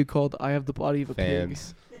up a video called "I Have the Body of a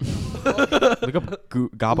Fans. Look up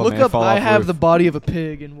Gobble Pig." Look Man up fall "I off Have roof. the Body of a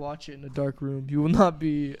Pig" and watch it in a dark room. You will not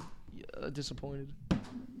be disappointed.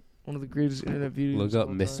 One of the greatest internet videos. Look of up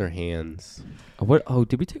all Mr. time. Hands. What? Oh,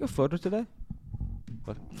 did we take a photo today?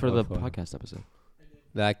 For What the photo? podcast episode.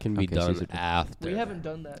 That can be Okay, done Caesar. after. We haven't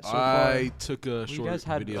done that so I took a Well, you short guys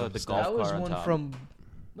had, video. the of golf far. That was car on one top. from.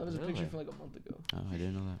 That was a Really? picture from like a month ago. Oh, I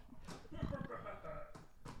didn't know that.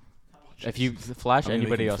 If you flash I'm gonna make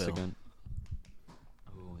anybody him else fail. again.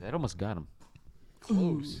 Oh, that almost got him.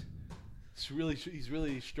 Close. He's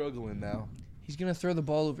really struggling now. He's gonna throw the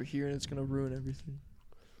ball over here and it's gonna ruin everything.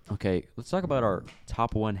 Okay, let's talk about our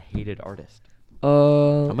top one hated artist.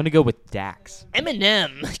 I'm I'm gonna go with Dax.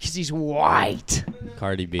 Eminem because he's white.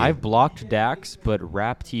 Cardi B. I've blocked Dax, but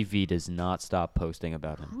Rap TV does not stop posting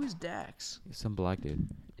about him. Who is Dax? He's some black dude.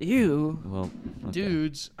 Ew. Well, okay.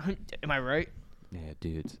 Dudes. Am I right? Yeah,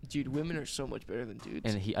 dudes. Dude, women are so much better than dudes.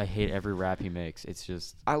 And I hate every rap he makes. It's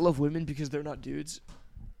just, I love women because they're not dudes.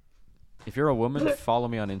 if you're a woman, follow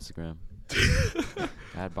me on Instagram.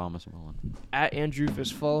 At BhomasBholan. At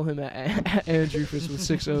Andrewfus. Follow him at Andrewfus with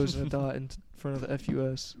 6 O's and a dot in front of the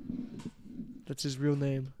FUS. That's his real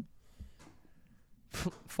name.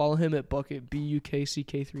 Follow him at Bucket,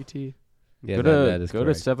 BUKCK3T. Yeah, go that is to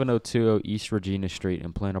correct. 7020 East Regina Street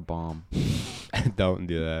and plant a bomb. Don't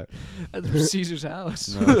do that. That's Caesar's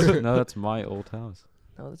house. No, that's my old house.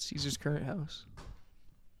 No, that's Caesar's current house.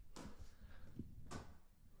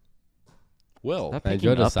 Well, That I picking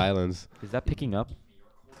enjoy the up? silence. Is that picking up?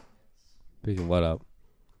 Picking what up?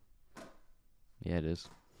 Yeah, it is.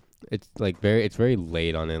 It's like it's very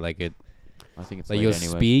late on it. Like it, I think it's like late you'll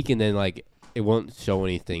anyway. speak and then like it won't show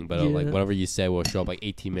anything, but like Yeah. whatever you said will show up like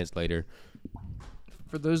 18 minutes later.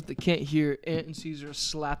 For those that can't hear, Ant and Caesar are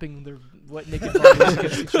slapping their wet naked bodies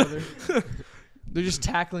against each other. They're just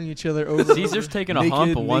tackling each other over. Caesar's over. taking a Naked-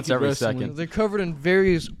 hump once naked every wrestling. second. They're covered in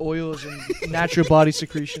various oils and natural body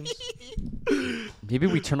secretions. Maybe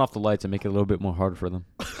we turn off the lights and make it a little bit more harder for them.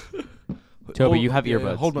 Toby, you have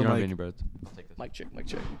earbuds. Hold you my don't mic. have any earbuds. I'll take this. Mic check, mic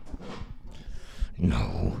check.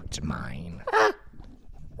 No, it's mine.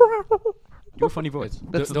 Do a funny voice.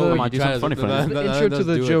 That's Don't the- Come on, do try something to- funny for me. The no, intro no, to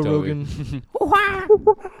the do it, Joe Toby. Rogan.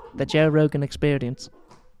 The Joe Rogan experience.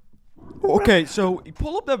 Okay, so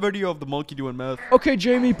pull up that video of the monkey doing math. Okay,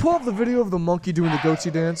 Jamie, pull up the video of the monkey doing the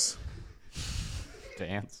goatsy dance.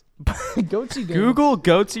 Dance. Goatsy dance. Google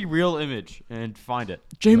goatsy real image and find it.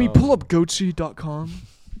 Jamie, Oh. pull up goatsy.com.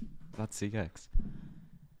 That's CX.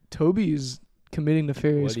 Toby is committing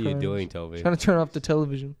nefarious What are you crimes. doing, Toby? Trying to turn off the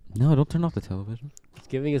television. No, don't turn off the television. It's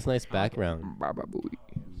giving us nice background.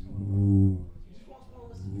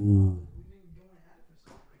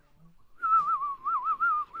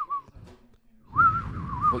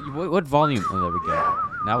 What volume? Oh, there we go.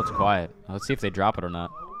 Now it's quiet. Let's see if they drop it or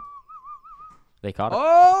not. They caught it.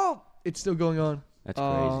 Oh! It's still going on. That's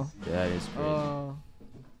Oh. crazy. That is crazy.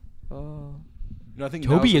 I think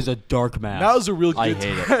Toby now's is a dark mass. Now's a real good I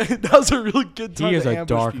hate time. Now's a real good time. He is to a ambush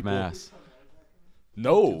dark people. mass.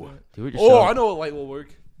 No. Do it Oh, yourself. I know what light will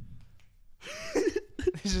work.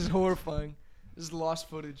 This is horrifying. This is lost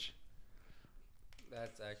footage.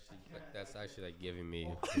 That's actually like giving me.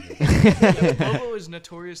 Bobo is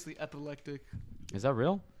notoriously epileptic. Is that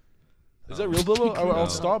real? Is that real, Bilbo? I'll No.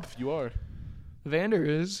 stop if you are. Vander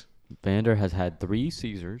is. Vander has had 3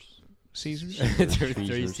 Caesars. Caesars. Three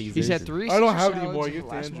Caesars. Caesars. He's had 3 I don't Caesar have any salads more. in Give the it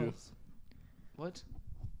to last Andrew. month. What?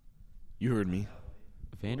 You heard me.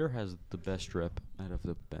 Vander has the best strip out of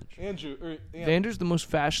the bench. Andrew. Vander's the most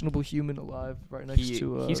fashionable human alive, right next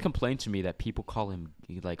to. He's complained to me that people call him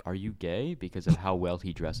like, "Are you gay?" because of how well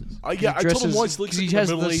he dresses. Yeah, I told him dresses- once. Looks 'cause like he a has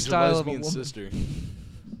the middle-aged style of a lesbian woman. sister.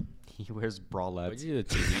 He wears What bralettes. did you do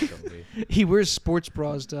to TV, Toby? He wears sports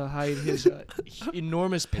bras to hide his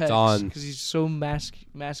enormous pecs on. because he's so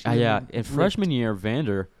masculine. Yeah, and in ripped. freshman year,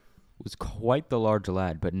 Vander was quite the large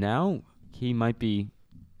lad, but now he might be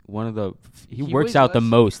one of the. He works weighs out the less-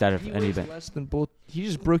 most out of He any weighs event. less than both. He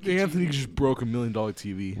just broke. your Anthony TV. just broke $1 million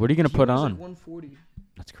TV. What are you gonna He put weighs on? Like 140.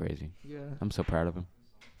 That's crazy. Yeah, I'm so proud of him.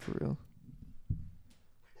 for real.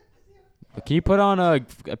 But can you put on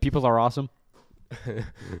People Are Awesome?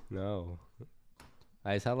 No.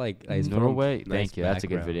 I saw like I saw Norway. nice Thank you. That's a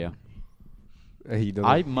good background. video. You know,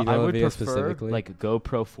 I you know would the video prefer specifically? like a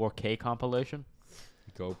GoPro 4K compilation.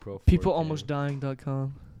 GoPro. 4K.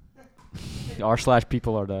 Peoplealmostdying.com.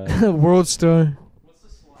 r/people are the. World Star. What's the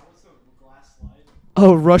glass slide?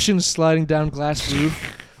 Oh, Russians sliding down glass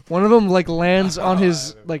roof. One of them like lands on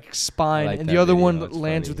his like spine, like and that the other video, one it's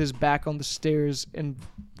lands funny. with his back on the stairs, and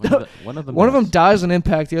One of them. one of them dies on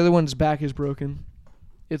impact. The other one's back is broken.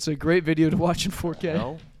 It's a great video to watch in 4K.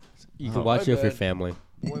 No? You Oh, can watch my it with your bad. family.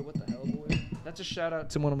 Boy, what the hell, boy? That's a shout out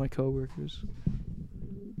to one of my coworkers.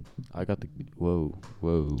 I got the. Whoa.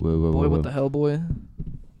 Boy, what the hell, boy?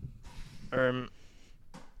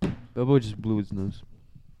 Bobo just blew his nose.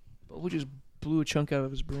 We just blew a chunk out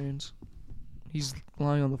of his brains. He's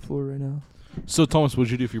lying on the floor right now. So Thomas, what'd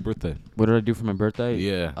you do for your birthday? What did I do for my birthday?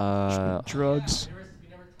 Yeah. Drugs.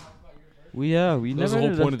 We That was never the whole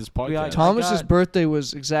ended point up- of this we- podcast. Thomas's got- birthday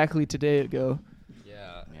was exactly today ago.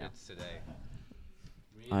 Yeah, Yeah. it's today.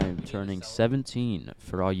 I am turning 17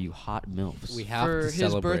 for all you hot milfs. We have For to his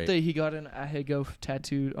celebrate. birthday, he got an Ahego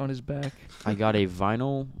tattooed on his back. I got a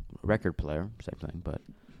vinyl record player, same thing,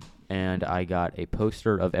 and I got a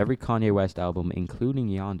poster of every Kanye West album, including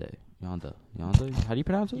Yonde. How do you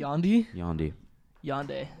pronounce it? Yandi? Yonde.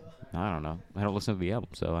 Yonde. I don't know. I don't listen to the album,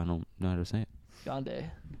 so I don't know how to say it. Yonde.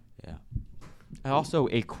 Yeah. Also,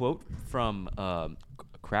 a quote from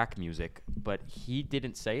Crack Music, but he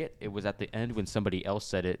didn't say it. It was at the end when somebody else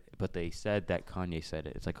said it, but they said that Kanye said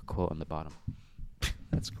it. It's like a quote on the bottom.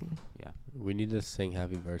 That's cool. Yeah. We need to sing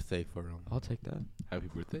happy birthday for him. I'll take that. Happy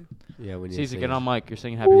birthday. Yeah, we need Caesar, to get sing. on mic. You're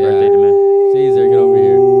singing happy Yeah. birthday to me. Caesar, get over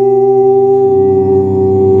here.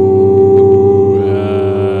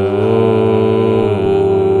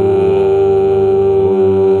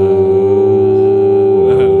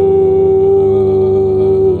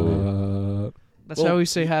 That's how we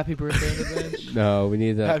say happy birthday on the bench. No, we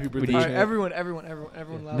need to. Happy we birthday, need- All right,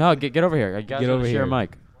 everyone loud. No, get over here. I got Get to over share a here.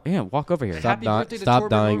 mic. Yeah, walk over here. Stop, Happy birthday to stop Torben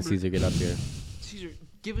dying, Norbert. Caesar. Get up here. Caesar,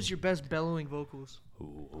 give us your best bellowing vocals.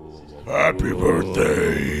 Happy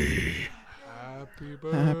birthday.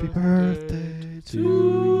 Happy birthday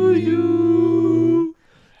to you.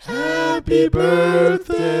 Happy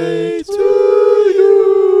birthday to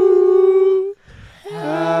you.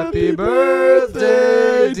 Happy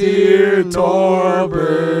birthday, dear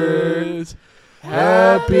Norbert.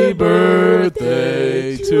 Happy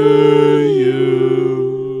birthday to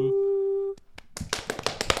you.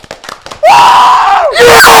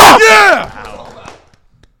 Yeah!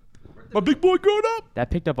 My big boy growing up. That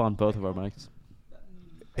picked up on both of our mics.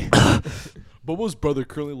 Bobo's brother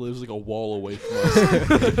currently lives like a wall away from us.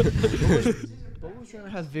 Bobo's trying to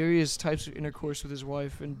have various types of intercourse with his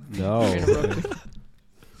wife and No. you're interrupting.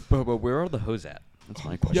 But where are the hoes at? That's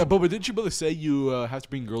my question. Yeah, Bobo, didn't your brother say you have to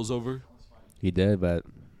bring girls over? He did, but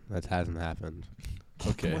that hasn't happened.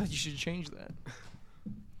 Okay. Well, you should change that.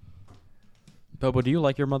 Bobo, do you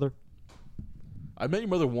like your mother? I met your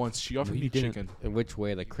mother once. She offered No, me you didn't. chicken. In which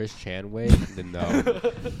way? The Chris Chan way? Then no.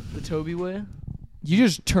 The Toby way? You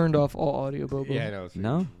just turned off all audio, Bobo. Yeah, I know. It's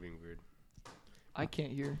No? being weird. I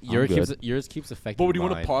can't hear. Yours keeps affecting. Bobo, do you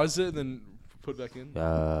want to mine. pause it and then put it back in?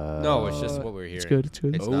 No, it's just what we're hearing. It's good. It's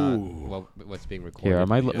good. It's Oh. not what's being recorded. Here,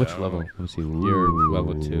 am I which Yeah. level? Let me see. You're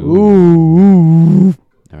level 2. Ooh. All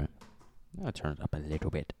right. I'll turn it up a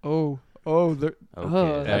little bit. Oh. There.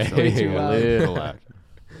 Okay, that's way way too a loud. little loud.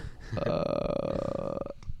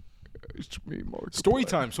 It's me, Mark. Story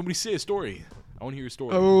time. Somebody say a story. I want to hear a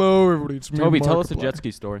story. Hello, everybody. It's me, Toby, tell us a Markiplier. jet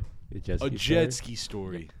ski story. A jet ski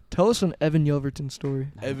story. Tell us an Evan Yelverton story.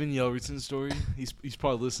 Evan Yelverton story. He's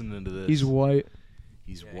probably listening to this. He's white.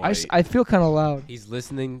 He's Yeah, white. I feel kind of loud. He's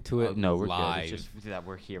listening to it No, we're live. good. It's just that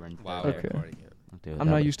we're here and Wow, they're we're Okay. recording it. there. I'm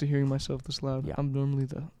not used to hearing myself this loud. Yeah. I'm normally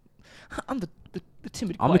the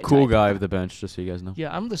timid. I'm the quiet cool type. guy of the bench, just so you guys know.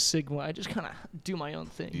 Yeah, I'm the Sigma. I just kind of do my own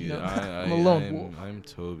thing. You know? Yeah, I'm a lone wolf. I'm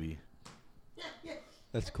Toby.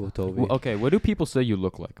 That's cool, Toby. Well, okay, what do people say you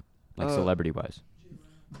look like Uh, celebrity-wise?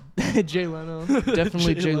 Jay Leno.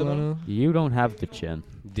 Definitely Jay Jay Leno. Leno. You don't have the chin.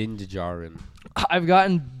 Dinjajarin. I've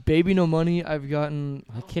gotten Baby No Money. I've gotten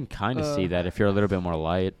I can kind of see that if you're a little bit more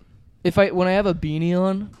light, when I have a beanie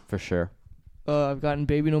on. for sure. I've gotten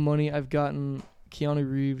Baby No Money. I've gotten Keanu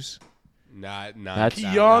Reeves. Not That's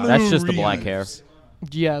Keanu that's just the black Reeves. hair.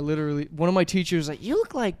 Yeah, literally. One of my teachers was like, "You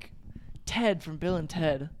look like Ted from Bill and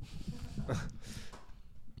Ted."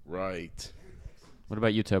 Right. What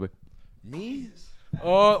about you, Toby? Me?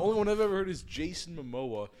 Only one I've ever heard is Jason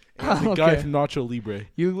Momoa and the guy Okay. from Nacho Libre.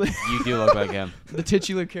 You You do look like him. the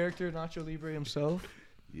titular character, Nacho Libre himself.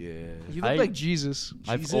 Yeah. You look like Jesus.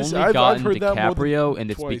 I've Jesus, only I've gotten heard that more than DiCaprio,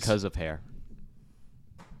 and it's twice. because of hair.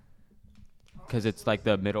 because it's like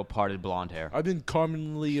the middle parted blonde hair. I've been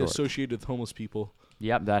commonly Short. associated with homeless people.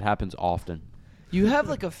 Yep, that happens often. You have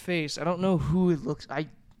like a face. I don't know who it looks.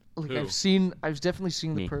 Who? I've definitely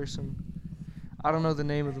seen the Me. person. I don't know the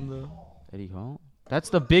name of them though. Eddie Hall? That's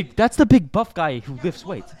the big buff guy who lifts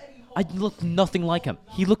weights. I look nothing like him.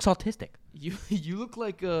 He looks autistic. You look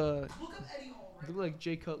like you look like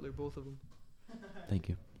Jay Cutler, both of them. Thank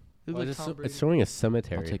you. You look like Tom Brady. It's showing a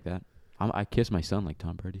cemetery. I'll take that. I kiss my son like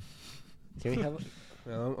Tom Brady. Can we have?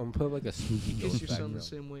 I'm gonna put like a spooky Kiss ghost your son the background.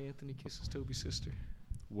 same way Anthony kisses Toby's sister.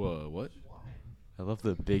 Whoa, what? I love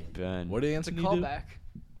the Big Ben. What did It's a Anthony do? callback.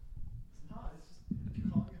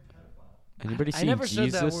 Anybody I seen never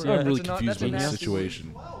said that Jesus word. yet? I'm really That's a not- confused that's a with this nasty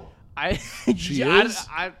situation. I She yeah, is?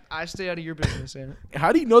 I stay out of your business, Aaron.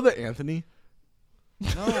 How do you know that, Anthony?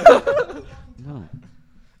 No.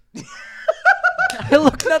 I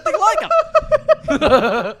look nothing like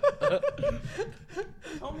him.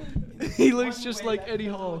 He looks just like Eddie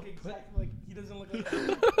Hall. Exactly like he doesn't look like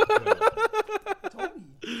Toby. Look at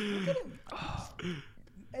him.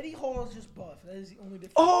 Eddie Hall is just buff. That is the only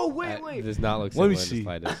difference. Oh That wait. does not look Let me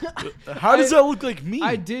similar in the see. slightest. How does that look like me?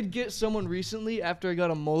 I did get someone recently after I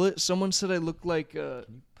got a mullet. Someone said I looked like the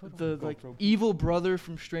like evil brother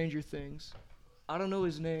from Stranger Things. I don't know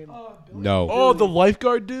his name. No. Oh, the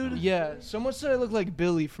lifeguard dude? Yeah, someone said I looked like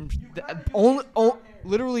Billy from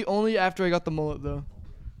literally only after I got the mullet though.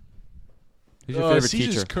 Who's your favorite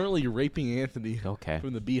Caesar's teacher? currently raping Anthony Okay.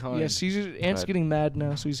 from the behind. Yeah, Caesar Ant's Right. getting mad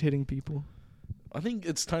now, so he's hitting people. I think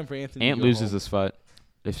it's time for Anthony Ant to go loses home. this fight.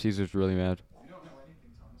 If Caesar's really mad.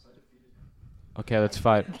 Okay, let's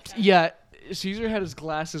fight. Yeah, Caesar had his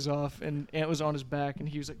glasses off, and Ant was on his back, and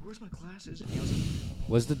he was like, "Where's my glasses?" And he was like,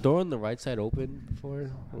 Was the door on the right side open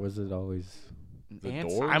before, or was it always? The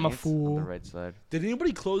door? I'm a Ant's fool. On the right side. Did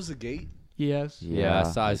anybody close the gate? "Yes." Yeah, I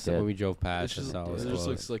saw I it when did. we drove It past. I just, saw it was it just closed.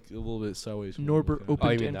 looks like a little bit sideways. from Norbert looking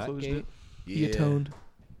at it. opened you mean and that closed gate? it. He Yeah. atoned.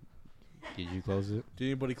 Did you close it? Did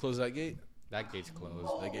anybody close that gate? That gate's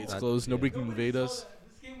closed. That gate's That- closed. yeah. Nobody can invade us.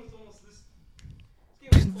 This game was almost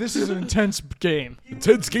this. This is an intense game.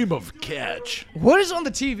 Intense game of catch. What is on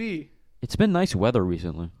the TV? It's been nice weather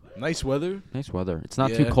recently. Nice weather. Nice weather. It's not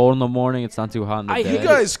too Yeah. cold in the morning. It's not too hot in the I day. hate You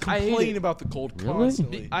guys I hate complain it. about the cold Really?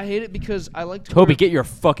 constantly. I hate it because I like to. Toby, wear, get your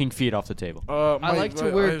fucking feet off the table. I like to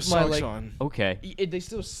wear I have my, socks like- on. Okay. They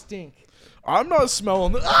still stink. I'm not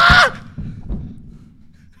smelling the. Ah!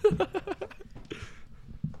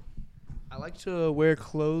 I like to wear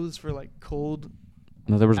clothes for like cold,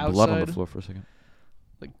 No, there was blood on the Outside. floor for a second.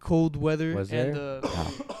 like cold weather, Was and there?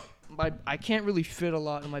 I can't really fit a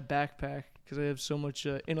lot in my backpack because I have so much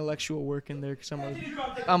intellectual work in there. Because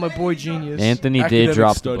I'm a boy genius. Anthony did Academic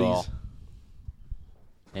drop studies. the ball.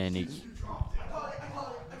 And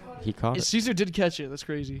he caught it. Caesar did catch it. That's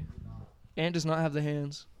crazy. Ant does not have the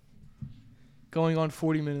hands. Going on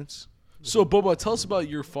 40 minutes. So, Boba, tell us about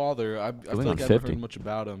your father. I feel Going like on I haven't 50. heard much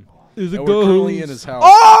about him. Is And we're currently in his house.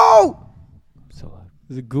 Oh! So loud.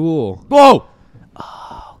 It's a ghoul. Whoa!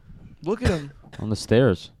 Look at him. On the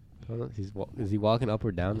stairs. Is he walking up or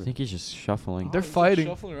I down? think he's just shuffling. They're He's like fighting.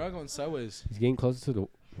 Shuffling around, going sideways. He's getting closer to the.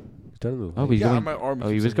 He's trying to move. Oh, he's Yeah, going. my arm Oh,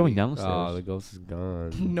 he keeps was going hitting down the Oh, stairs. the ghost is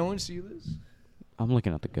gone. No one see this? I'm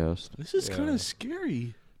looking at the ghost. This is Yeah. kind of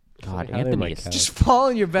scary. God, How did Anthony my is cat- Just fall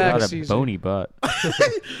on your back, got a Caesar. bony butt.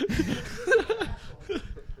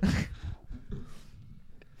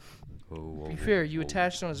 To be fair, you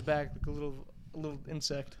attached on his back like a little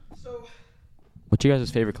insect. So What's your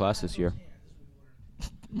guys' favorite class this year?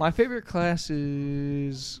 My favorite class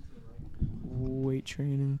is weight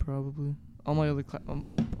training, probably. All my other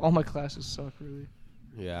all my classes suck, really.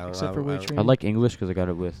 Yeah, Except for weight I training. like English because I got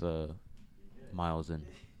it with Miles and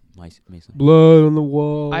Mason. Blood on the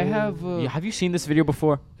wall. I have. Yeah, have you seen this video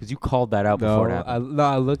before? Because you called that out No, before it happened.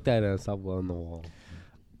 I looked at it and I saw blood on the wall.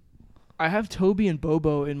 I have Toby and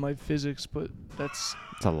Bobo in my physics, but that's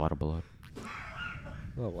It's a lot of blood.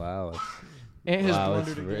 Oh wow. Ant has Wow, it's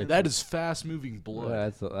blundered rich. again. That is fast-moving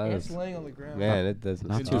blood. That Ant's is, laying on the ground. man, it does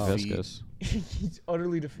Not It's too off. viscous. He's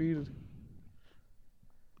utterly defeated.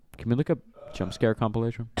 Can we look up jump scare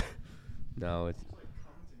compilation? No, it's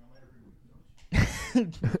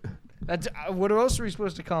That's what else are we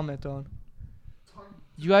supposed to comment on?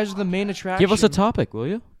 You guys are the main attraction. Give us a topic, will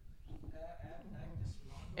you?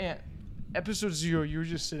 Ant, episode 0, you were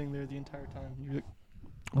just sitting there the entire time. You were like,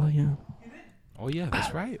 oh yeah. Oh yeah,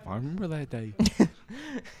 that's right. I remember that day.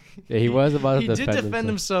 yeah, he was about to He did defend defend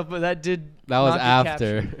himself, but that did. That was not get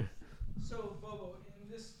after. captured. So Bobo, in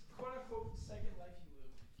this quote unquote second life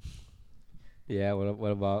you live, Yeah, what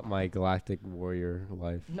about my galactic warrior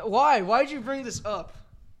life? No, why? Why'd you bring this up?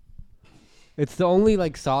 It's the only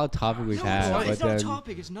like solid topic we've had. it's but not a then,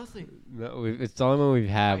 topic. It's nothing. No, it's the only one we've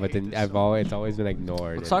had. But then it's always been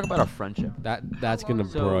ignored. Let's talk about our friendship. That's gonna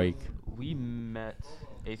So, break. we met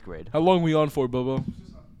 8th grade, How long we on for, Bobo?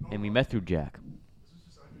 and we met through Jack.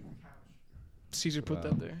 Caesar put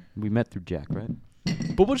that there. We met through Jack, right?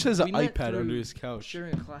 Bobo just has an We met iPad through under his couch.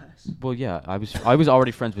 Sharing a class. Well, yeah, I was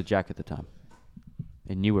already friends with Jack at the time,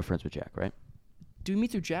 and you were friends with Jack, right? Do we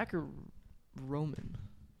meet through Jack or Roman?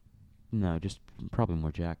 No, just probably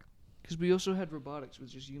more Jack. Because we also had robotics with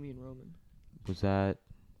just you, me, and Roman. Was that?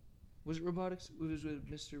 Was it robotics? It was with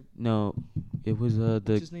Mr. No, it was What's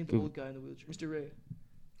the. his name? The old guy in the wheelchair. Mr. Ray.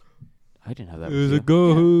 I didn't have that. It with was you. a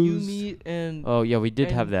ghost. You, me, and Oh yeah, we did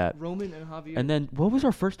and have that. Roman and Javier. And then what was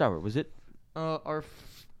our first hour? Was it?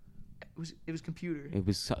 It was computer. It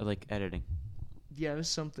was like editing. Yeah, it was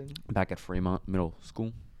something. Back at Fremont Middle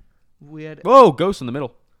School. We had Whoa, ghost in the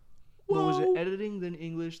middle. what was it? Editing, then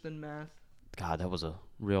English, then math. God, that was a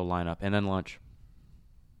real lineup. And then lunch.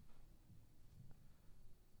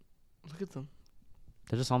 Look at them.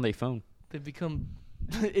 They're just on their phone. They've become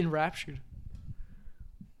enraptured.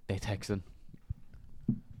 They texting.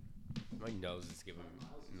 My nose is giving me.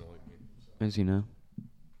 As you know.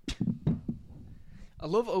 I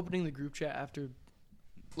love opening the group chat after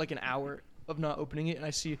like an hour of not opening it, and I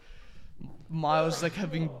see Miles like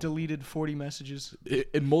having deleted 40 messages.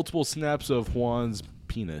 In multiple snaps of Juan's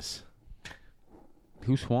penis.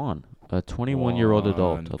 Who's Juan? A 21-year-old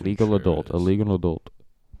adult. Juan A legal adult. A Contreras. legal adult.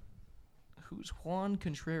 Who's Juan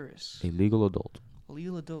Contreras? A legal adult. A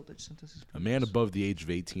legal adult that sent us his A man penis. above the age of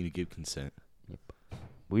 18 to give consent.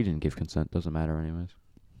 We didn't give consent. Doesn't matter anyways.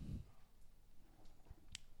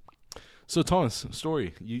 So, Thomas,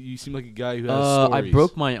 story. You seem like a guy who has I stories.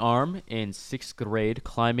 broke my arm in 6th grade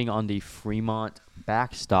climbing on the Fremont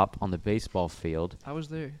backstop on the baseball field. I was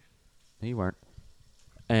there. No, you weren't.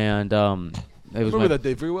 And it was remember my that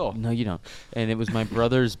day very well. No, you don't. And it was my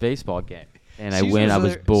brother's baseball game. And I Caesar went. was I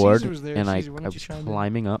was there. bored, Caesar was there. and Caesar, why I don't you was chime in?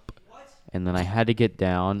 climbing up, and then I had to get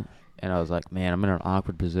down, and I was like, man, I'm in an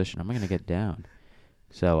awkward position. I'm not gonna get down.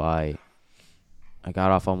 So I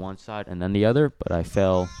got off on one side and then the other, but I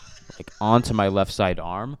fell like onto my left side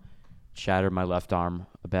arm, shattered my left arm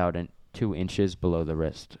about 2 inches below the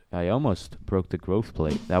wrist. I almost broke the growth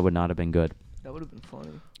plate. That would not have been good. That would have been funny.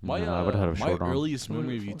 My, No, I would have had a my short arm. earliest That would've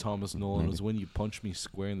memory been of you, fun. Thomas Nolan, Maybe. was when you punched me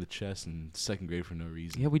square in the chest in 2nd grade for no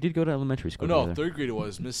reason. Yeah, we did go to elementary Oh school no, together. 3rd grade it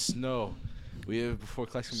was. Miss Snow. We have before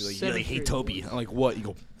class can be like, yeah, Seventh they hate grade Toby. was. I'm like, what? You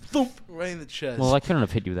go, thump, right in the chest. Well, I couldn't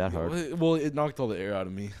have hit you that hard. Well, it knocked all the air out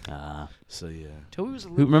of me. Ah. So yeah. Toby was a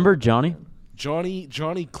Who little remember older Johnny? then.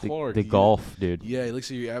 Johnny Clark. The he- golf dude. Yeah, he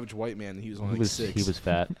looks like your average white man. And he was only like 6. He was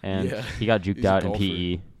fat, and Yeah. he got juked He's a out in golfer.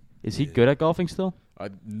 PE. Is he Yeah. good at golfing still? I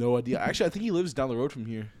had no idea. Actually, I think he lives down the road from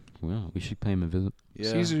here. Well, we should pay him a visit.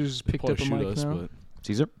 Yeah. Caesar's They'd picked probably up a shoot mic us, now. but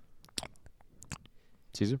Caesar?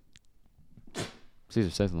 Caesar,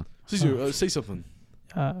 say something. Caesar, say something.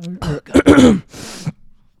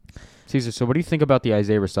 Caesar, so what do you think about the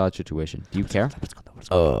Isaiah Rashad situation? Do you care?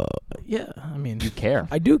 Yeah, I mean, You care.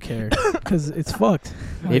 I do care because it's fucked.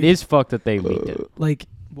 It is fucked that they leaked it. Like,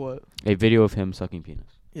 What? A video of him sucking penis.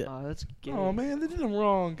 yeah, That's gay. Oh man, they did him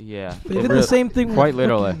wrong. Yeah. they for did real. the same thing. Quite with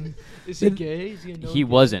literally. fucking- Is he gay? Is he a known He gay?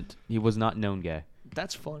 wasn't. He was not known gay.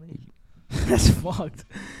 That's funny. That's fucked.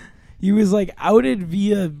 He was like outed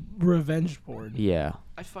via revenge porn. Yeah.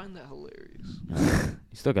 I find that hilarious.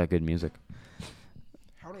 He still got good music.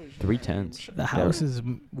 310s. The house is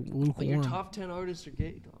Like your lukewarm. top 10 artists are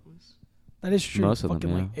gay, Thomas. That is true. Most of them,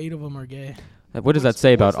 Fucking like yeah. 8 of them are gay. What does that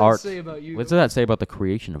say about What's that art? say about you? What does that say about the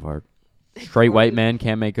creation of art? Straight white men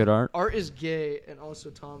can't make good art. Art is gay, and also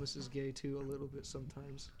Thomas is gay too a little bit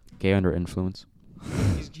sometimes. Gay under influence.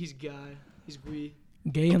 He's guy. He's gay.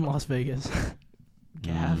 Gay in Las Vegas.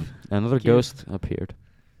 Gav. Another Gav. ghost appeared.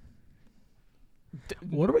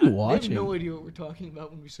 What are we I have watching? no idea what we're talking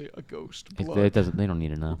about when we say a ghost. It Blood. doesn't. They don't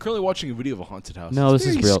need to know. We're currently watching a video of a haunted house. No, It's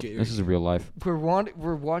this is very real. scary. This is real life.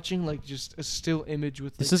 We're watching like just a still image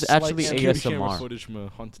with. This like, is slight actually security ASMR. camera footage from a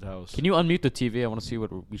haunted house. Can you unmute the TV? I want to see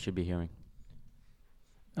what we should be hearing.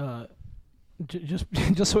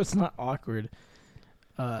 Just so it's not awkward.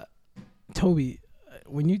 Toby,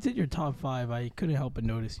 when you did your top 5, I couldn't help but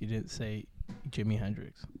notice you didn't say Jimi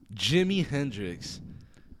Hendrix. Jimi Hendrix.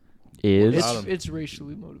 Is It's, Got him. it's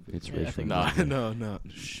racially motivated. it's Yeah, I racially think- No, motivated. no.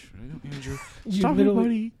 Shh. Andrew. You Stop it, literally,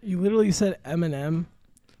 buddy. you literally said Eminem,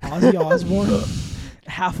 Ozzy Osbourne,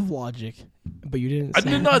 half of Logic, but you didn't. I say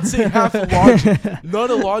did not say half of Logic. None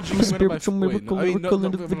of Logic came out of my Spiritual wait, miracle, no, I mean, miracle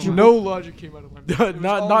individual. No logic came out of my mouth. It was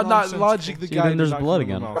all not nonsensical. Logic. The See, guy. then there's did not blood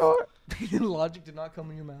come out of again. my mouth. Logic did not come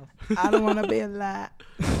in your mouth. I don't want to be a lot.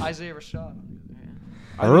 Isaiah Rashad.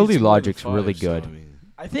 I think Early it's more than Logic's really 5, good. So, I mean,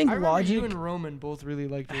 I think I remember Logic. you and Roman both really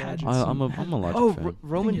liked had Logic. I'm a Logic Oh, fan.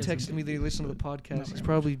 Roman he has texted me that he listened to the podcast. He's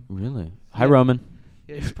probably Really? Hi, Yeah. Roman.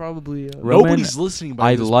 yeah, he's probably Roman, nobody's listening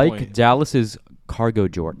by I this like point. Dallas's cargo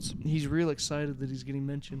jorts. he's real excited that he's getting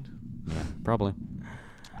mentioned. Yeah, probably.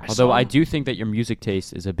 I Although saw I him- do think that your music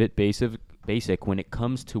taste is a bit basic when it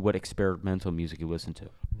comes to what experimental music you listen to.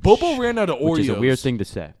 Bobo ran out of Oreos. Which is a weird thing to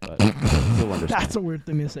say, but still understand. That's a weird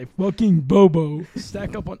thing to say. Fucking Bobo.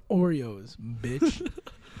 Stack up on Oreos, bitch.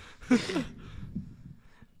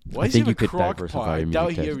 Why I does he think have you a could crock diversify pot? I your doubt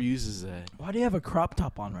music he taste. ever uses that. Why do you have a crop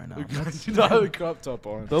top on right now? That's Do not have a crop top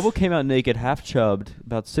on. Bobo came out naked, half chubbed,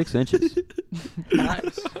 about 6 inches.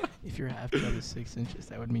 nice. If your half chub is 6 inches,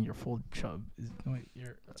 that would mean your full chub is. Wait,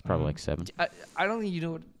 your. It's probably like 7. I don't think you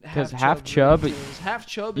know what 'Cause half half chub chub, really is. Half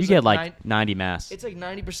chub You is get like like 90 mass, it's like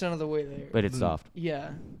 90% of the way there. but it's soft. Yeah,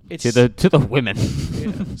 it's To the women.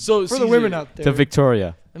 yeah. So For the women out there. To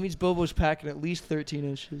Victoria. That means Bobo's packing at least 13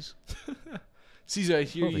 inches. Caesar, I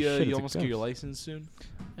hear Holy you. shit, it's You a almost get your ghost. license soon.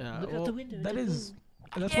 Yeah, Look out well, the window, that it's a is.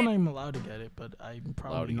 That's when I'm allowed to get it, but I'm Allowed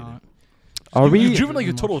probably to get not. Are You've we driven like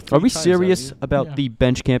a total of 3 are we times, haven't serious you? about Yeah. the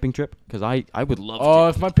bench camping trip? Because I would love Oh, to.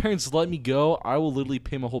 if my parents let me go, I will literally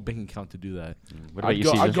pay my whole bank account to do that. What about I'd you,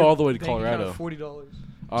 go, Caesar? I'd go all the way to Bank account Colorado. of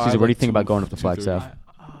 $40. Caesar, what do you think about going up to Flagstaff?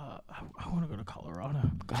 I want to go to Colorado.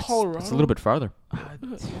 Colorado? It's a little bit farther.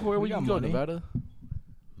 Where we would you got go, money. Nevada?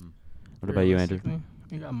 What about you, Andrew? Realistically,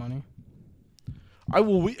 we got money. I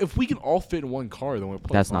will. If we can all fit in one car, then we're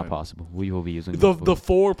playing. That's not possible. We will be using The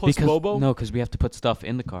 4 plus because, Bobo. No, because we have to put stuff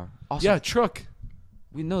in the car. Also, Yeah, truck.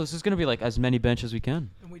 we know this is gonna be like as many benches as we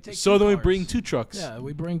can. And we take So two then we cars. bring 2 trucks. Yeah,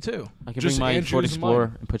 we bring 2. I can Just bring my Andrew's Ford and Explorer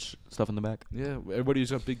mine. and put stuff in the back. Yeah,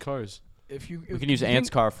 everybody's got big cars. If you, We can use Ant's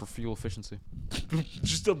car for fuel efficiency.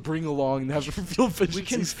 Just to bring along and have it for fuel efficiency. We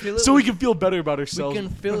can fill it so we with- can feel better about We ourselves. can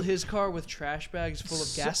fill his car with trash bags full of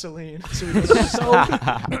gasoline. So we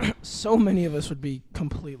don't so many of us would be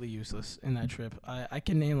completely useless in that trip. I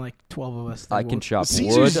can name like 12 of us. That I can would- chop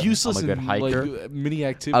Caesar's wood. useless I'm a good in hiker. like many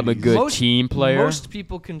activities. I'm a good Most- team player. Most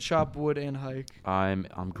people can chop wood and hike. I'm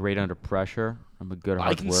great under pressure. I'm a good hard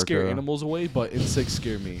I can worker. scare animals away, but insects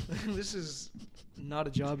scare me. This is not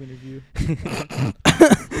a job interview.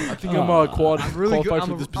 I think I'm I'm really good. qualified I'm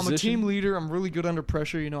for this I'm a position. team leader. I'm really good under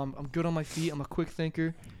pressure. You know, I'm good on my feet. I'm a quick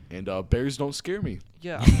thinker. And bears don't scare me.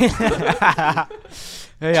 Yeah.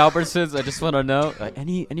 Hey Albertsons, I just want to know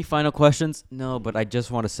any final questions? No, but I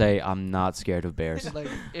just want to say I'm not scared of bears. Like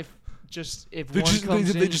if They one just-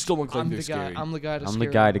 comes they in, just don't look like I'm they're the guy. scary. I'm the guy to I'm scare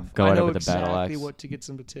the guy them to off. go I at it know with a battle exactly axe. what to get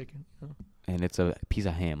them to taken. You know? And it's a piece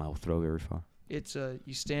of ham I will throw very far. It's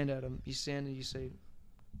you stand at them. You stand and you say,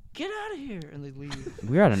 "Get out of here," and they leave.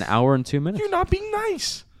 We're at an hour and 2 minutes. You're not being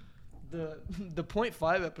nice. The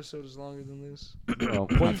 .5 episode is longer than this. Well,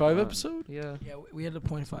 0.5 episode. Yeah. Yeah, we had a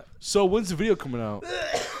 0.5. So when's the video coming out?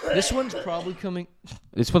 This one's probably coming.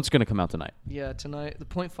 This one's gonna come out tonight. Yeah, tonight. The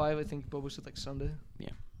 .5 I think Bobo said like Sunday.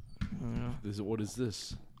 What is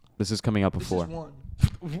this? This is coming out This before. is one.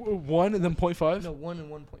 1 and then 0.5. No, 1 and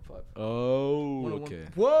 1.5. Oh, 101. okay.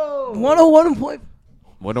 Whoa. 101 point.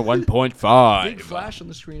 101.5. Big flash on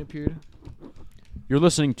the screen appeared. You're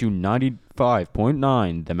listening to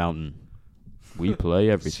 95.9 The Mountain. We play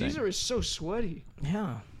everything. Caesar is so sweaty.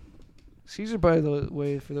 Yeah. Caesar, by the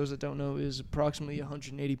way, for those that don't know, is approximately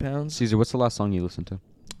 180 pounds. Caesar, what's the last song you listened to?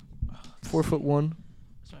 4'1".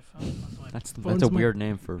 That's my phone. That's Phone's a in my- weird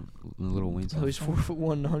name for Little Wayne Oh, song. he's 4'1",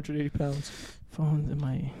 180 pounds. Phone's in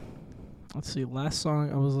my. Let's see. Last song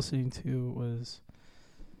I was listening to was.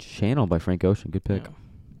 Channel by Frank Ocean. Good pick. Yeah.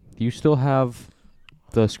 Do you still have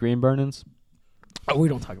the screen burn-ins? Oh, we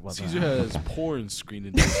don't talk about Caesar that. has porn screened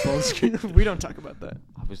into his phone screen. We don't talk about that.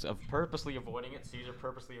 I was purposely avoiding it. Caesar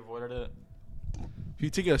purposely avoided it. If you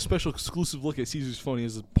take a special exclusive look at Caesar's phone, he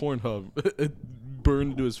has a Pornhub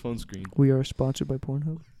burned into his phone screen. We are sponsored by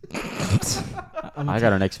Pornhub. I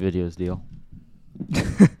got our next videos deal.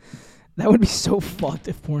 That would be so fucked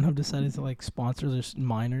if Pornhub decided to like sponsor their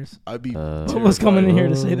minors. I'd be Someone's coming in here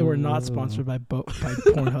to say that we're Oh. not sponsored by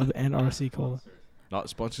Pornhub and RC Cola. not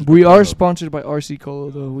sponsored. We by are Pornhub. sponsored by RC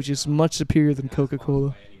Cola though, which is much superior than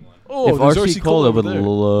Coca-Cola. Oh, if there's RC Cola over would there.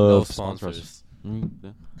 love No to sponsor us. sponsors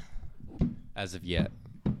Yeah. as of yet.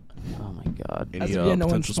 Oh my god. As Any of yet, no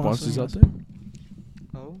one's potential sponsors sponsoring out us. there?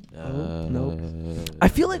 Oh, nope. I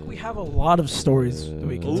feel like we have a lot of stories that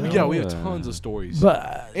we can Oh tell. yeah, we have tons of stories.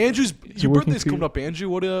 But Andrew's your working birthday's coming field. up, Andrew.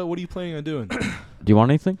 What are you planning on doing? Do you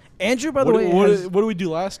want anything? Andrew, by the what, way, what, has, what did we do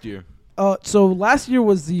last year? so last year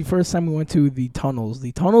was the first time we went to the tunnels.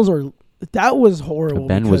 The tunnels that was horrible.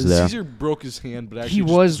 Ben was because there. Caesar broke his hand, but actually He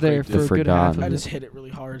just was there scraped for it a good half Forgotten. of I it. just hit it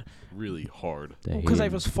really hard really hard. because I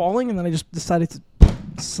was falling and then I just decided to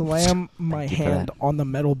slam my Thank you for hand that. on the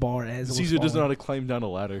metal bar as it was Caesar doesn't know how falling. to climb down a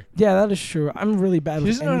ladder. Yeah, that is true. I'm really bad He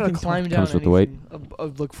with doesn't know how to anything. climb down Comes with the weight. anything. A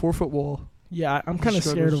like 4-foot wall. Yeah, I'm kind of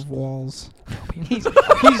scared Struggles. of walls.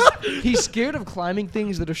 He's scared of climbing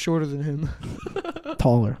things that are shorter than him.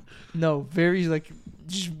 Taller. No, very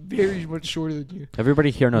just very much shorter than you.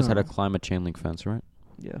 Everybody here knows how to No. climb a chain link fence, right?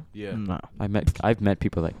 Yeah. Yeah. No. I've met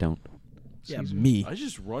people that don't. Yeah, Caesar. me. I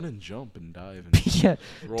just run and jump and dive and Yeah.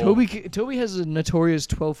 roll. Toby has a notorious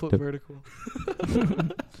 12-foot Yep. vertical.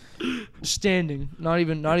 Standing, not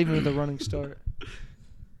even with a running start.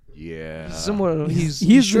 Yeah. He's somewhat. He's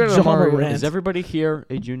straight the out of John Mario. Morant. Is everybody here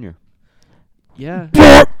a junior? Yeah.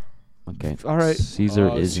 Okay. All right. Caesar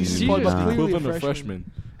is Caesar's Caesar's probably about the clearly equivalent a of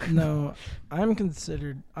freshman. No,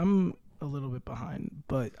 I'm a little bit behind,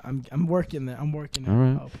 but I'm working there. I'm working All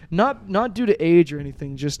right. up. Not due to age or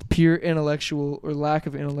anything, just pure intellectual or lack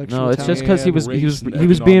of intellectual No, it's talent. just because he And was race and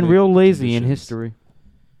being economic real lazy in conditions. history.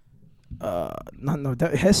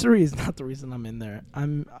 History is not the reason I'm in there.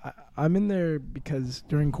 I'm in there because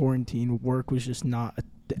during quarantine, work was just not.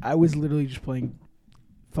 I was literally just playing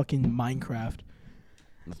fucking Minecraft,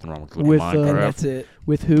 Nothing wrong with With, and Minecraft. that's it.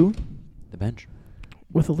 With who? The bench.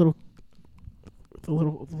 With a little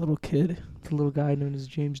kid. The little guy known as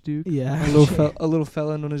James Duke. Yeah, A little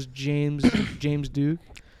fella known as James Duke.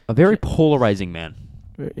 A very polarizing man.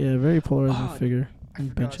 Very polarizing Oh, figure I in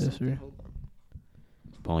forgot bench something. history. Hold on.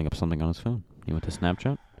 Pulling up something on his phone. He went to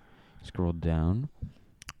Snapchat. Scrolled down.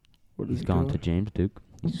 Where does He's it gone go? to James Duke.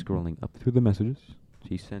 He's scrolling up through the messages.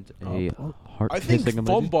 He sent a Oh, heart I think kissing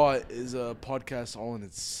emoji. Fumbot is a podcast all in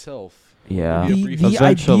itself. Yeah. Maybe a The, brief- the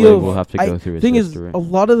Eventually, idea of, we'll have to go through his thing history. is, a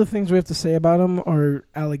lot of the things we have to say about him are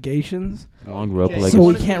allegations, Long rope Okay, legacy. so we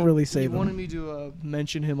wanted can't me- really say He them. wanted me to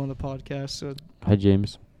mention him on the podcast. So Hi,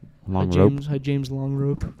 James. Long hi, rope. James. Hi, James Long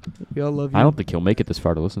Rope. We all love you. I don't think he'll make it this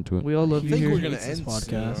far to listen to it. We all love I you think here. we're gonna Hates this end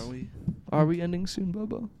soon, podcast. aren't we? Are we ending soon,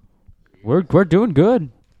 Bubba? We're doing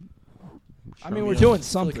good. I mean, we're I doing feel like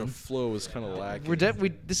something. our flow is kind of lacking.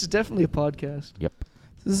 This is definitely a podcast.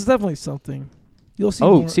 This is definitely something. You'll see.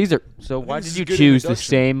 Oh, more. Caesar. So think why this did is you a good choose the introduction.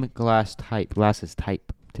 same glasses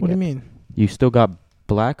type? To What do get? you mean? You still got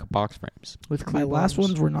black box frames. With My clear last bottoms.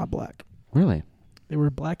 ones were not black. Really? They were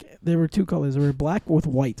black. They were two colors. They were black with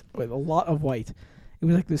white, with a lot of white. It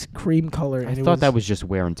was like this cream color. I and it thought that was just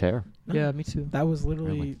wear and tear. Yeah, me too. That was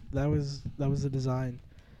literally Really? that was the design,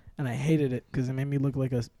 and I hated it because it made me look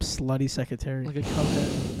like a slutty secretary. Like a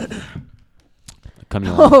cuphead. Come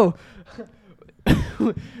on.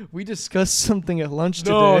 Oh, we discussed something at lunch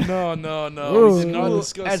No, today. no. Oh. We did not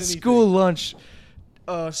discuss At anything. school lunch,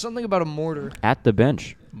 something about a mortar. At the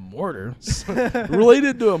bench. Mortar.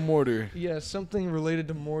 related to a mortar. Yeah, something related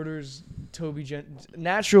to mortars.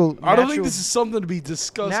 Natural. I don't think this is something to be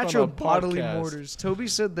discussed natural on a bodily podcast. mortars. Toby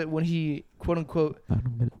said that when he quote unquote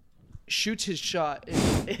shoots his shot,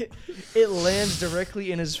 it lands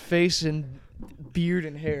directly in his face and beard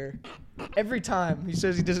and hair. Every time he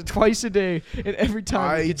says he does it twice a day, and every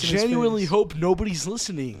time it I gets in his genuinely face. hope nobody's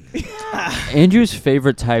listening. Andrew's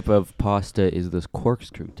favorite type of pasta is this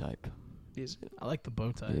corkscrew type. Is it? I like the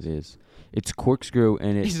bow ties. It is. It's corkscrew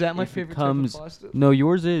and it Is that my it favorite becomes, type of pasta? No,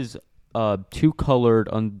 yours is two colored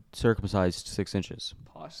uncircumcised 6 inches.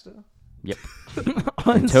 Pasta?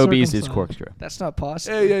 And Toby's is Uncircumcised. corkscrew. That's not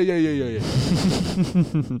pasta. Yeah.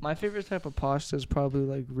 My favorite type of pasta is probably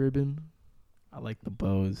like ribbon. I like the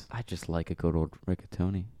bows. I just like a good old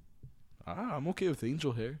rigatoni. I'm okay with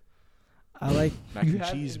angel hair. I like. Mac You and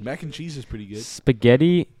have cheese. angel Mac and cheese is pretty good.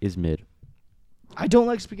 Spaghetti is mid. I don't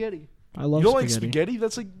like spaghetti. I love. You don't like spaghetti. spaghetti?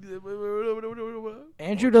 That's like.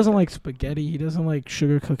 Andrew doesn't like spaghetti. He doesn't like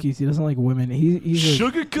sugar cookies. He doesn't like women. He's a,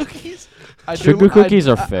 Sugar cookies? Sugar cookies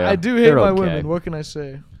are fair. I do hate They're my okay. women. What can I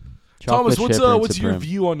say? Chocolate Thomas, chip and what's your Supreme.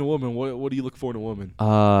 view on a woman? What do you look for in a woman?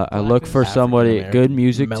 I look for African somebody American. good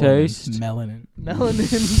music melanin, taste. Melanin.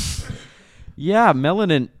 Melanin. Yeah,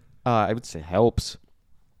 melanin. I would say helps.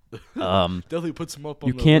 Definitely puts them up on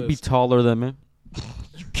You the can't be list. taller than me.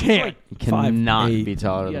 Can't. You cannot 5'8". be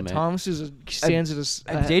taller Yeah, than me. Thomas stands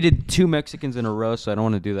at I've dated 2 Mexicans in a row, so I don't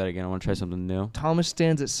want to do that again. I want to try something new. Thomas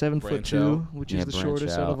stands at 7'2", Branch out. which Yeah, is the branch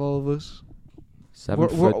shortest out out. of all of us. 7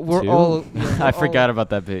 We're- foot we're 2? all- yeah, we're I forgot all- about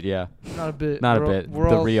that bit. Yeah, Not a bit. not We're a all- bit. We're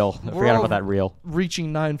The all reel. I we're forgot all about that reel.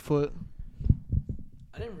 reaching 9 foot.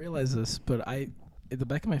 I didn't realize this, but at the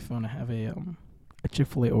back of my phone I have a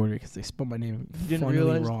Chick-fil-A order because they spelled my name You didn't funnily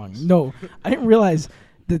realize wrong. this? No, I didn't realize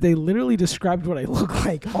that they literally described what I look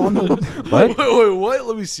like on the. What? Wait, what?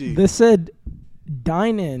 Let me see. This said,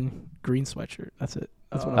 "Dine in green sweatshirt." That's it.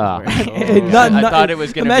 That's what Ah. I was Oh. wearing. I thought it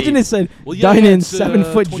was gonna Imagine be- it said Well, yeah, Dynan it's,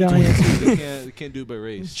 7-foot 2022, giant. They can't do it by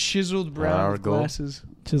race. Chiseled brown with Argo. glasses.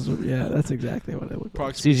 Chisel. Yeah, that's exactly what it looked like.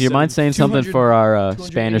 Approximately Caesar, you mind saying something 200 for our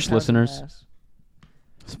 280 Spanish pounds of listeners? mass.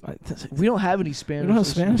 Sp- We don't have any Spanish. We don't have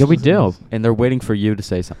listeners. Spanish. Yeah, we do, and they're waiting for you to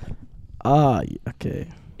say something. Okay.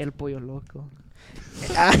 El pollo loco.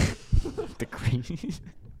 The crazy.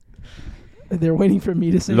 They're waiting for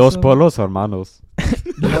me to say Los something. polos hermanos.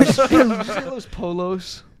 Did you say Los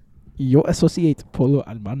polos? Yo associate polo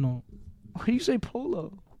hermano. Why do you say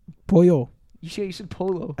polo? Pollo. You said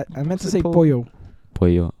polo. I meant to Say say polo. pollo.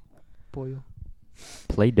 Pollo. Pollo.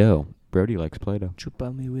 Play-Doh. Brody likes Play-Doh.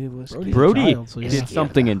 Chupame huevos. Brody's a Brody child, so yeah. did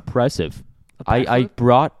something impressive. A I backflip?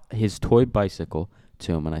 brought his toy bicycle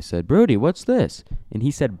to him, and I said, Brody, what's this? And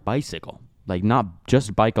he said bicycle. Like, not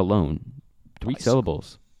just bike alone. 3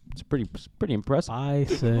 syllables. It's pretty impressive.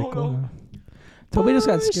 Bicycle. Toby just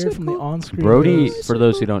got scared from the on-screen. Brody, videos. for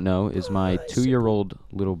those who don't know, is my 2-year-old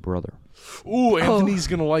little brother. Ooh, Anthony's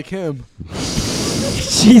gonna like him.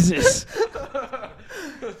 Jesus.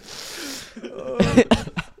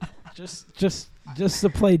 just to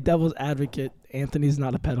play devil's advocate, Anthony's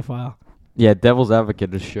not a pedophile. Yeah, devil's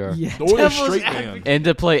advocate is sure. Yeah. Or a Devil's straight advocate. man. And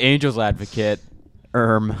to play angel's advocate,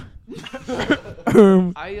 I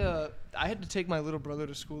had to take my little brother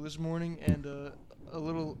to school this morning, and a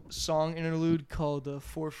little song interlude called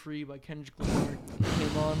 "For Free" by Kendrick Lamar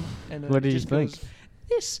came on, and What it did you just think? goes,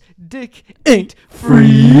 "This dick ain't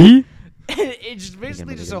free." It's just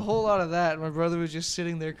basically just a whole lot of that. My brother was just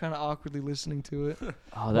sitting there, kind of awkwardly listening to it.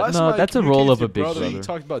 Oh, Last time I that's a communicated role with of your a big brother. brother. He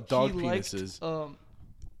talked about dog He liked, penises.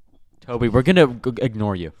 Toby, we're gonna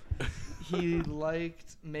ignore you. He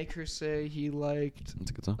liked "Make Her Say." He liked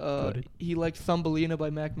That's a good song. Goated. he liked "Thumbelina" by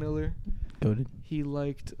Mac Miller. Goated. He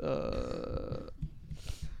liked I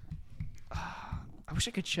wish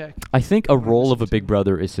I could check. I think a What I role of a listened big to.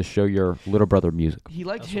 brother is to show your little brother music. He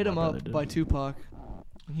liked That's "Hit what 'Em my Up" brother did. by Tupac.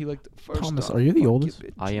 He liked first Thomas, off, are you the fuck oldest?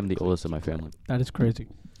 bitch. I am the oldest of my family. That is crazy.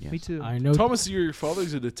 Yes. Me too. I know. Thomas, your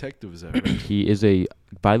father's a detective, is that right? He is a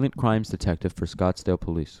violent crimes detective for Scottsdale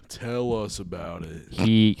Police. Tell us about it.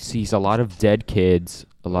 He sees a lot of dead kids,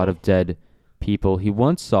 a lot of dead people. He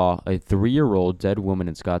once saw a 3-year-old dead woman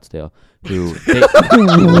in Scottsdale who Woman.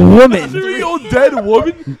 3-year-old dead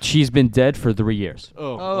woman? she's been dead for 3 years.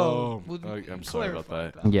 Well, I'm sorry about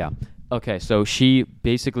clarify that. Yeah. Okay, so she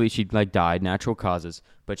like died, natural causes,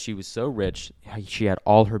 but she was so rich, she had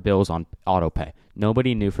all her bills on auto pay.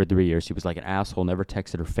 Nobody knew for 3 years. She was like an asshole, never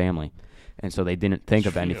texted her family. And so they didn't think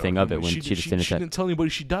of anything of it when she just didn't She say. didn't tell anybody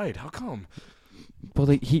she died. How come?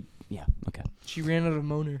 Well, yeah, okay. She ran out of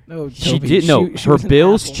moaner. No, She Toby, did no. she Her was an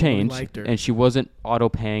bills asshole, nobody changed, liked her. and she wasn't auto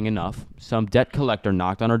paying enough. Some debt collector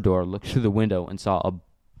knocked on her door, looked through the window, and saw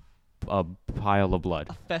a pile of blood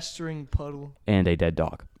A festering puddle. and a dead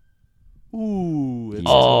dog. Ooh. It's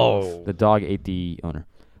Yes. The dog ate the owner.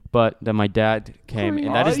 But then my dad came,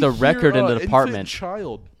 and that is the record in the department.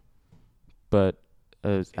 Child. But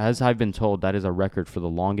as I've been told, that is a record for the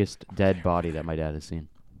longest dead body that my dad has seen,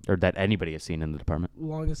 or that anybody has seen in the department.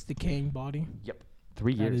 Longest decaying body.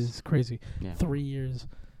 3 That years. is crazy. Yeah. 3 years.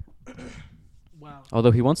 Wow.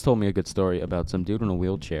 Although he once told me a good story about some dude in a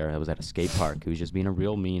wheelchair that was at a skate park who was just being a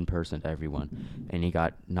real mean person to everyone, and he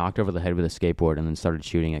got knocked over the head with a skateboard and then started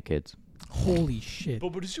shooting at kids. Holy shit.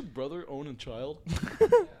 But does your brother own a child?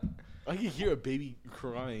 I can hear a baby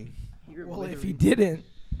crying. Well, if he didn't,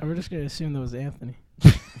 we're just going to assume that was Anthony.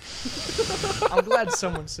 I'm glad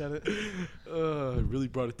someone said it. Really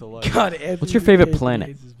brought it to life. God, Anthony. What's your favorite Anthony planet?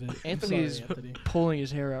 hates his bit. I'm Anthony sorry, is Anthony. pulling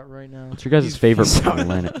his hair out right now. What's your guys' He's favorite sorry.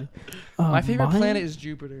 planet? My favorite mine? planet is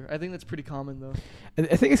Jupiter. I think that's pretty common though.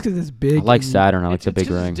 I think it's because it's big. I like and- Saturn. I like the It's big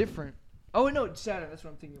 'cause ring. It's different. Oh no, it's Saturn. That's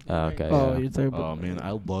what I'm thinking. Oh, okay. Oh, Yeah. you're talking Oh about. man,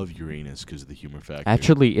 I love Uranus because of the humor factor.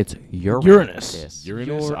 Actually, it's Uranus. Uranus.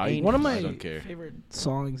 Uranus. One of I my don't care. favorite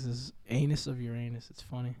songs is "Anus of Uranus." It's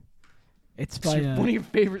funny. It's It's by one of your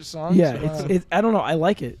favorite songs. yeah. Wow. It's I don't know. I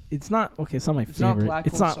like it. It's not okay. It's not my It's not favorite. Black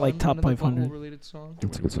It's Hole not like Sun, top another 500. related song.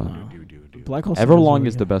 It's a good song. Black Hole Sun Everlong really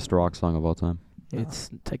is the good. best rock song of all time. It's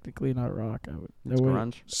technically not rock. I would. It's there were-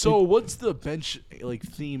 grunge. So what's the bench like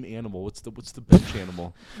theme animal? What's the bench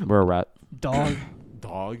animal? We're a rat. Dog.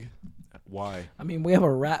 Dog. Why? I mean, we have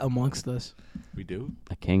a rat amongst us. We do?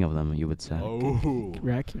 A king of them, you would say. Oh.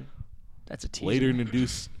 Rat king. That's a teaser. Later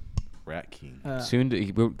introduce Rat King. Soon,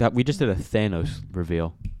 we just did a Thanos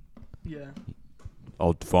reveal. Yeah.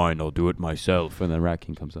 I'll do it myself, and then Rat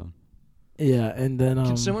King comes on. Yeah, and then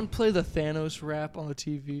Can someone play the Thanos rap on the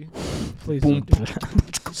TV? please Boom. don't do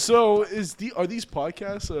that. So are these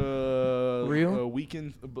podcasts Real? a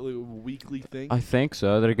weekly thing? I think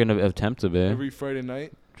so. They're gonna attempt to be. Every Friday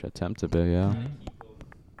night? Attempt to be, yeah.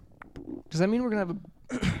 Does that mean we're gonna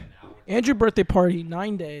have Andrew birthday party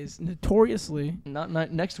 9 days, notoriously. not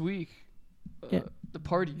next week? Yeah. The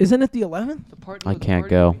party. Isn't it the 11th? The part, I the can't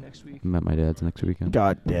party will go. be next week. I'm at my dad's next weekend.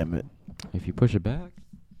 God damn it. If you push it back.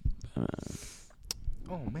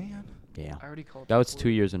 Oh man, Yeah. I already called. That was before. 2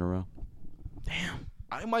 years in a row.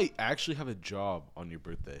 I might actually have a job on your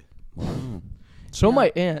birthday. Wow. So Yeah.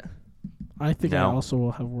 my aunt. I think I No. also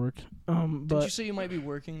will have work. Did you But say you might be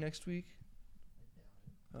working next week?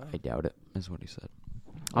 I doubt it, is what he said.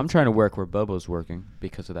 I'm trying to work where Bobo's working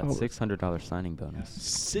because of that Oh. $600 signing bonus.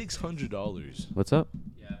 $600. What's up?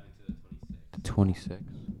 The 26.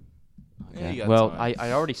 Yeah, you got Well, time.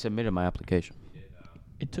 I already submitted my application.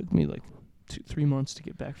 It took me like 3 months to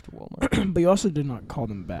get back to Walmart. but you also did not call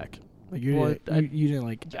them back. Like you Well, didn't, you didn't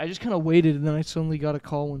like. I just kind of waited, and then I suddenly got a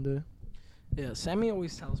call one day. Yeah, Sammy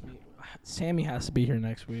always tells me Sammy has to be here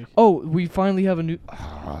next week. Oh, we finally have a new.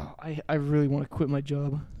 I really want to quit my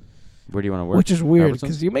job. Where do you want to work? Which is weird Albertsons?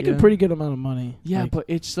 because you make a Yeah. pretty good amount of money. Yeah, Like, but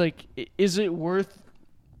it's like, is it worth,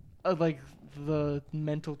 like, the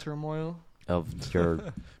mental turmoil? Of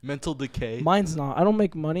your Mental decay. mine's not. I don't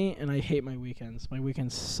make money, and I hate my weekends. My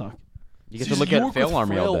weekends suck. You get See, to look you at work Fail with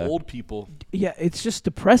Army all frail day. old people. Yeah, it's just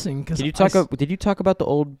depressing because Did you talk about the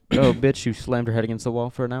old bitch who slammed her head against the wall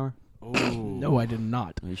for an hour? Oh. No, I did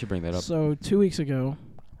not. You should bring that up. So 2 weeks ago,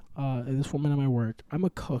 this woman at my work. I'm a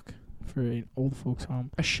cook for an old folks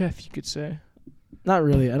home. A chef, you could say. Not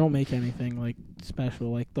really. I don't make anything like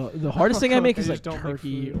special. Like the hardest thing I make I is like just don't make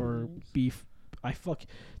turkey food. or beef.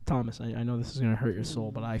 Thomas. I know this is gonna hurt your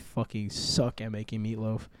soul, but I fucking suck at making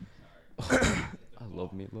meatloaf. I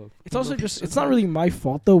love meatloaf. It's also just. It's not really my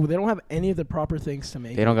fault though. They don't have any of the proper things to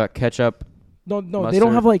make. They don't got ketchup. No, mustard, they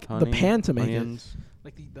don't have like the honey, pan to make onions. it.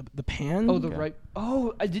 Like the pan. Oh, the Okay. right.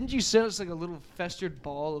 Oh, didn't you say it's like a little festered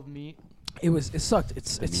ball of meat? It sucked. It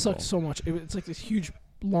The sucked meatball. so much. It's like this huge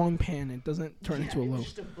long pan. It doesn't turn into a loaf.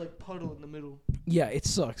 Just a like puddle in the middle. Yeah, it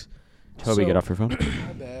sucks. Toby, So- get off your phone.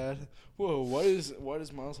 My bad. Whoa, why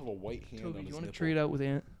does Miles have a white hand Toby, on you his want to nipple? trade out with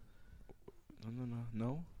Aunt?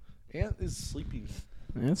 No. Aunt is sleeping.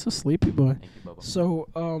 Yeah, it's a sleepy boy. Thank you, Bubba.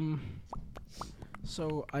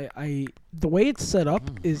 So I the way it's set up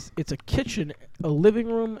is it's a kitchen, a living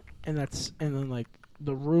room, and then like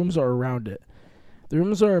the rooms are around it. The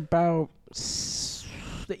rooms are about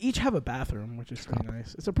they each have a bathroom, which is pretty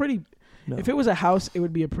nice. It's a pretty No. if it was a house, it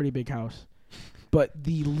would be a pretty big house. But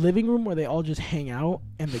the living room where they all just hang out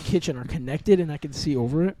and the kitchen are connected and I can see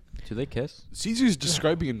over it. Do they kiss? Caesar's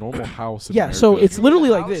describing a normal house. In Yeah, so America. it's literally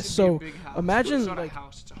like this. So imagine like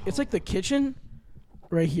it's like the kitchen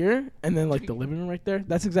right here and then like the living room right there.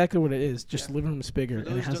 That's exactly what it is. Just Yeah. living room is bigger For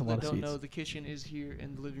and it those has a that lot of don't seats. know, the kitchen is here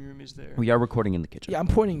and the living room is there. We are recording in the kitchen. Yeah, I'm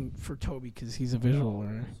pointing for Toby because he's a visual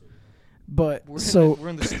learner. But We're so we're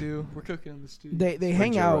in the stew. We're cooking in the stew. they We're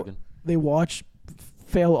hang Joe out, Rogan. they watch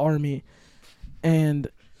Fail Army, and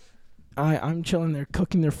I'm chilling there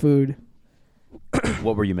cooking their food.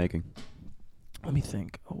 What were you making? Let me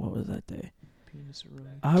think. Oh, what was that day? Penis array.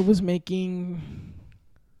 I was making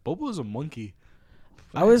Bobo is a monkey.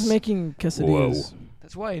 I was making quesadillas.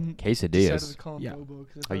 That's why I Quesadillas. decided to call him Yeah. Bobo. 'Cause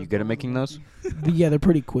I Are thought you good at Bobo was making a those? monkey. Yeah, they're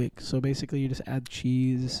pretty quick. So basically, you just add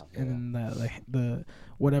cheese and then the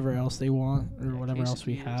whatever else they want or Yeah, whatever else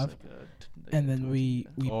we quesadilla is have, like and then we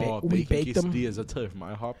bacon bake them. quesadillas. I tell you, from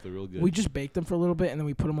IHOP, they're real good. We just bake them for a little bit and then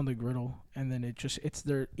we put them on the griddle and then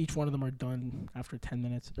each one of them are done after 10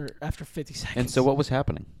 minutes or after 50 seconds. And so what was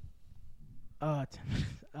happening?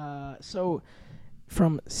 So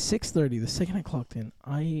from 6:30, the second I clocked in,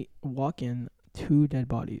 I walk in 2 dead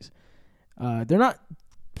bodies. They're not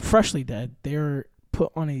freshly dead. They're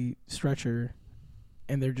put on a stretcher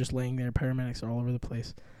and they're just laying there. Paramedics are all over the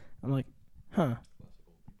place. I'm like, huh.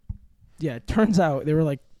 Yeah, it turns out they were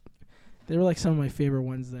like some of my favorite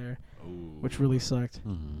ones there, which really sucked.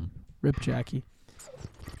 Mm-hmm. Rip Jackie.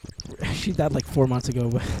 She died like 4 months ago,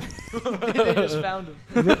 but they just found him.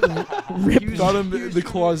 Rip He was- Got him he in was the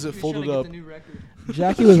trying- closet, he was folded trying to up. get the new record.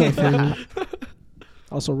 Jackie was my favorite.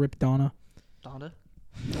 Also, Rip Donna. Donna?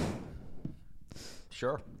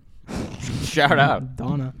 Sure. Shout out.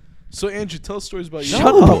 Donna. So Andrew, tell stories about you. Shut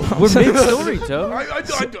up. We're mid-story, Toby. Sorry,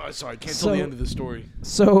 I can't So- tell the end of the story.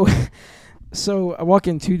 So I walk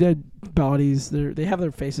in 2 dead bodies. They have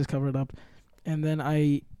their faces covered up, and then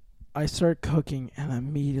I start cooking, and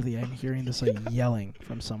immediately I'm hearing this like yelling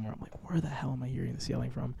from somewhere. I'm like, where the hell am I hearing this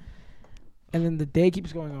yelling from? And then the day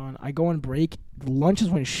keeps going on. I go on break. Lunch is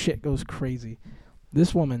when shit goes crazy.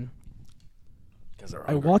 This woman.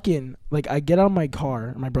 I walk in, like I get out of my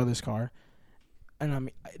car, my brother's car,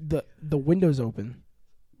 and the window's open.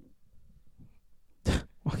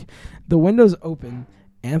 The window's open.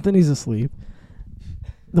 Anthony's asleep.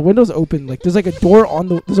 the window's open. Like there's like a door on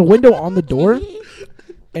the there's a window on the door,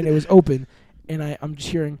 and it was open, and I'm just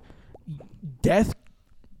hearing death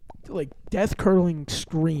curdling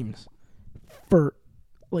screams for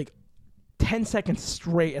like 10 seconds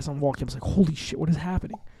straight as I'm walking. I was like, holy shit, what is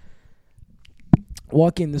happening?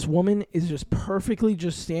 Walk in, this woman is just perfectly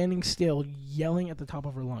just standing still, yelling at the top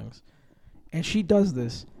of her lungs. And she does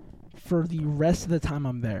this for the rest of the time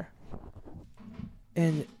I'm there.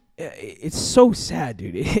 And it's so sad,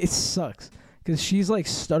 dude. It sucks. Because she's like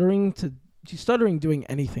stuttering doing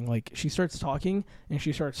anything. Like she starts talking and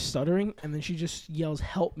she starts stuttering and then she just yells,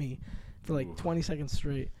 help me, for like 20 seconds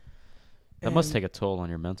straight. That must take a toll on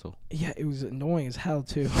your mental. Yeah, it was annoying as hell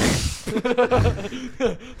too.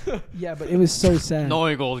 Yeah, but it was so sad.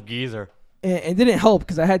 Annoying old geezer. And it didn't help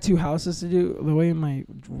because I had 2 houses to do. The way my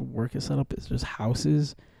work is set up is just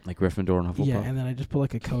houses. Like Gryffindor and Hufflepuff. Yeah, and then I just put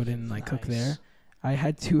like a code in and I cook there. I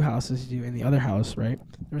had 2 houses to do. In the other house, right,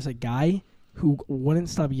 there was a guy who wouldn't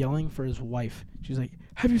stop yelling for his wife. She was like,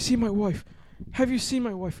 have you seen my wife? Have you seen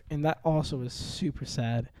my wife? And that also was super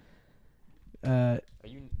sad. Are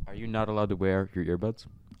you not allowed to wear your earbuds?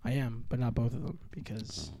 I am, but not both of them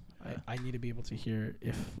because I need to be able to hear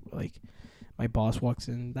if like my boss walks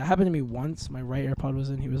in. That happened to me once. My right AirPod was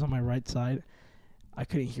in. He was on my right side. I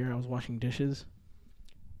couldn't hear. I was washing dishes.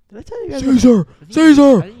 Did I tell you guys? I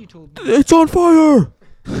think you told me. It's on fire!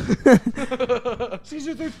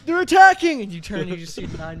 Caesar, they're attacking! And you turn, you just see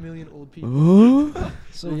 9 million old people.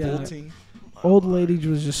 So yeah, Revolting. old lady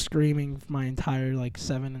was just screaming my entire like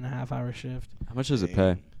 7.5 hour shift. How much does it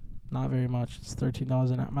pay? Not very much. It's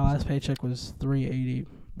 $13 an hour. My last paycheck was $3.80,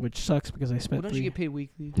 which sucks because I spent. Well, don't you get paid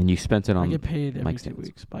weekly? And you spent it on. I get paid every mic 2 stands.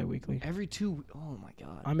 weeks, bi-weekly. Every 2. Oh my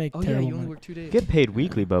god. I make Oh yeah, terrible you only money. work 2 days. Get paid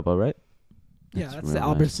weekly, Bobo, right? Yeah, that's real the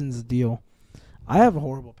nice. Albertsons deal. I have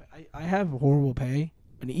horrible pay. I have horrible pay.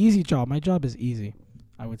 An easy job. My job is easy,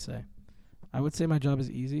 I would say. I would say my job is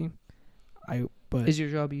easy. But Is your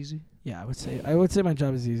job easy? yeah, I would say my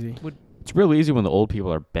job is easy. It's real easy when the old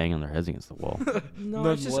people are banging their heads against the wall. No,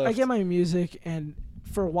 None it's just I left. get my music, and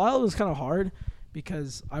for a while it was kind of hard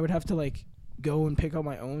because I would have to like go and pick up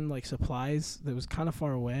my own like supplies that was kind of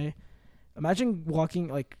far away. Imagine walking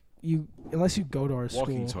like unless you go to our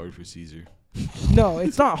Walking's school. hard for Caesar. No,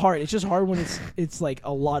 it's not hard. It's just hard when it's like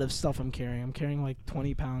a lot of stuff I'm carrying. I'm carrying like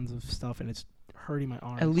 20 pounds of stuff, and it's hurting my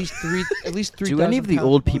arms. At least 3. At least 3. Do any of the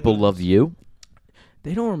old people love you?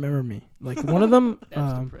 They don't remember me. Like one of them,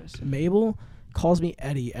 That's depressing. Mabel, calls me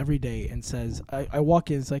Eddie every day and says, I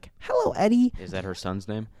walk in, it's like, hello, Eddie. Is that her son's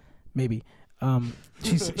name? Maybe.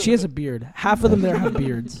 She has a beard. Half of them there have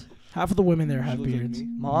beards. Half of the women there have Look at beards. me.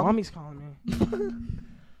 Mom? Mommy's calling me.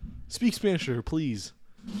 Speak Spanish to her, please.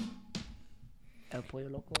 El pollo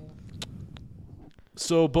loco.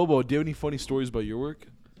 So, Bobo, do you have any funny stories about your work?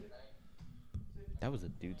 That was a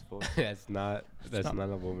dude's voice. That's not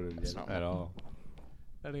a woman at all.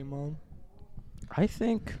 That ain't mom. I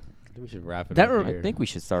think I think we should wrap it That up re- here. I think we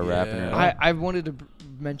should start wrapping it Yeah. up. I wanted to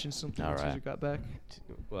mention something when Alright. Caesar got back.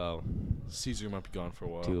 Well, Caesar might be gone for a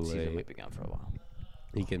while. too Caesar late. might be gone for a while.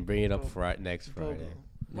 He can bring it up next Friday.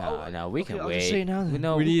 No, we Okay, can I'll wait. just say it now then.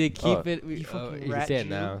 No, We need to keep oh, it. you fucking You rat say it Jew.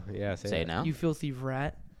 now. Yeah, Say it now. You filthy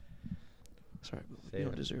rat. Sorry, Say you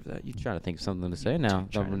don't it. deserve that. You Trying to think of something to say now.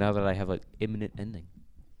 Trying to- Now that I have like imminent ending.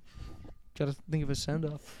 gotta think of a send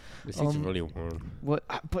off. This seat's Um, really warm. What?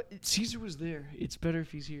 But Caesar was there. It's better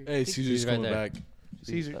if he's here. Hey, Caesar's right coming there. back.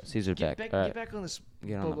 Caesar, Caesar's get back. back, All right. get back on this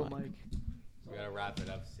Get on Bobo the mic. mic. We gotta wrap it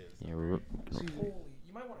up soon. Yeah, we're-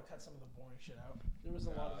 You might want to cut some of the boring shit out. There was a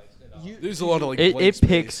lot of There's a lot of like. It blank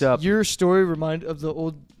picks space. up. Your story of the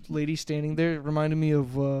old lady standing there reminded me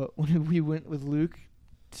of when we went with Luke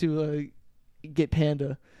to get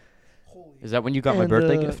Panda. Is that when you got my And,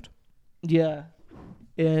 birthday gift? Yeah,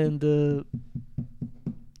 and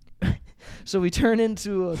so we turn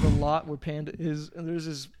into the lot where Panda is, and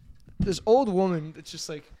there's this old woman that's just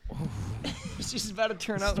like she's about to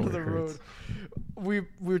turn out into the road.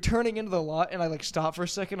 We're turning into the lot, and I like stop for a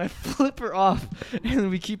second. I flip her off, and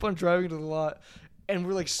we keep on driving to the lot, and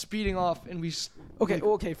we're like speeding off, and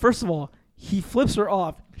Okay. First of all, he flips her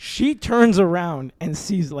off. She turns around and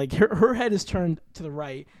sees like her head is turned to the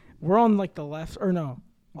right. We're on like the left or no.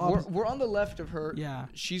 we're on the left of her. Yeah.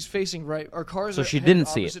 She's facing right. Our cars So are she headed didn't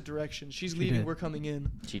see it. opposite direction. She's She leaving. did. We're coming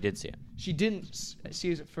in. She did see it. She didn't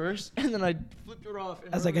see us at first, and then I flipped her off.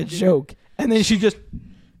 And As her like a did- joke, and then she just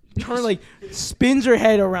spins her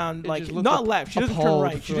head around It like just looked not left. She doesn't turn appalled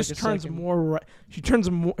right. She for, like, just a turns second. more right. She turns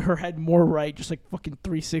her head more right, just like fucking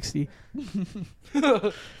 360.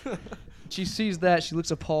 She sees that. She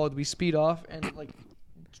looks appalled. We speed off, and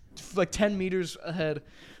like 10 meters ahead,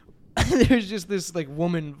 there's just this like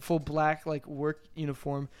woman, full black like work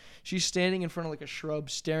uniform. She's standing in front of like a shrub,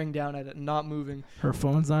 staring down at it, not moving. Her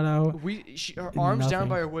phone's not out. Her arms down Nothing.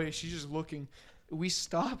 by her waist. She's just looking. We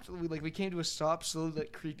stopped. We came to a stop, slowly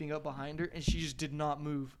like creeping up behind her, and she just did not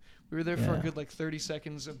move. We were there for a Yeah. good like 30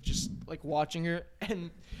 seconds of just like watching her, and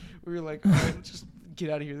we were like, all right, let's just get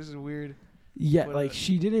out of here. This is weird. Yeah, But, like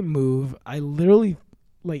she didn't move. I literally,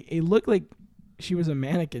 like, it looked like she was a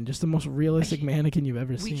mannequin, just the most realistic mannequin you've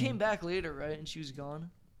ever We seen. came back later, right, and she was gone.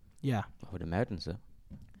 Yeah. I would imagine so.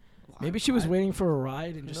 Maybe she was I- waiting for a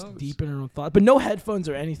ride and Who just knows? deep in her own thought, but no headphones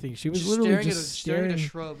or anything. She was just literally staring just staring staring at a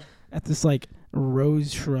shrub. at this like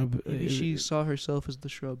rose shrub. Maybe she saw herself as the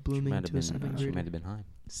shrub blooming Might into have something been. She greater. might have been high.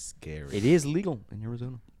 Scary. It is legal in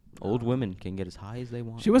Arizona. Old women can get as high as they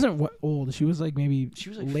want. She wasn't old. She was like maybe She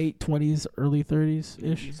was like late 20s, early 30s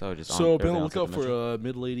ish. So just So on, be on the barely lookout onset for dementia. a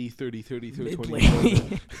mid-lady 30, 30, 30, 20.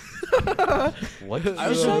 Mid-lady. What? I A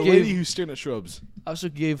also lady gave- who's staring at shrubs. I also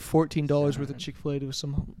gave $14 worth of Chick-fil-A to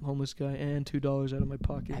some homeless guy and $2 out of my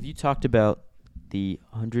pocket. Have you talked about the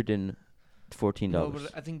 $114? No,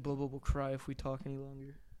 but I think Bobo will cry if we talk any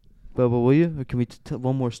longer. Bubba, will you? Or can we tell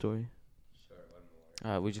one more story?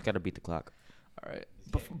 All right, we just got to beat the clock. All right.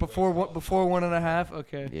 Before 1.5.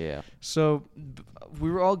 Okay. Yeah. So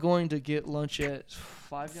we were all going to get lunch at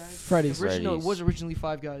Five Guys. Freddy's. No, it Freddy's. was originally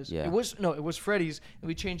Five Guys. Yeah. It was Freddy's, and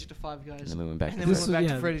we changed it to Five And Guys. then we went back. And to then we This went is- back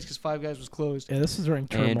yeah. to Freddy's because Five Guys was closed. Yeah, this is during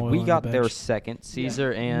turmoil. and we on got the there bench. second.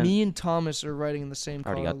 Caesar and Me and Thomas are riding in the same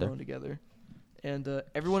car Already got there. alone together, and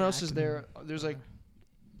everyone else is there. There's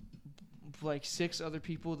like 6 other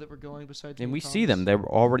people that were going besides. me and we Thomas. see them. They're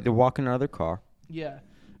walking another car. Yeah,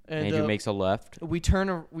 Andrew and makes a left. we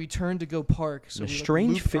turn to go park. So And a we, like,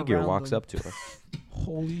 strange loop figure around walks them. up to us.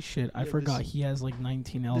 Holy shit! I Yeah, forgot this- he has like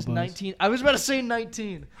 19 This elbows. 19. I was about to say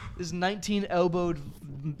 19. This 19 elbowed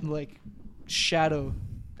like shadow.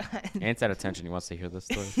 Ant's out of tension. He wants to hear this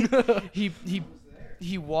story.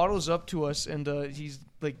 he waddles up to us and he's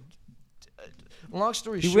like. Long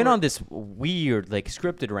story He short. went on this weird, like,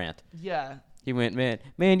 scripted rant. Yeah. He went, man,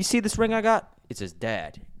 you see this ring I got? It says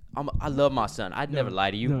dad. I love my son. I'd never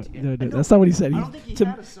lie to you. No, that's not what he said. I don't think he to,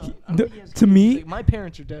 had a son. I don't no, think he has to kids. me- Like, my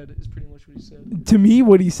parents are dead. Is pretty much what he said. to me,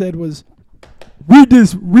 what he said was, read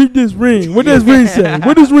this ring. What does ring say?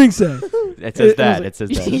 What does ring say? It says was dad. like- It says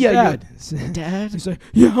dad. Yeah, Dad. Dad. He's like,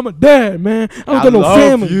 yeah, I'm a dad, man. I don't I got no love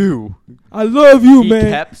family. you. I love you, He man.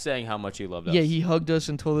 kept saying how much he loved us. Yeah, he hugged us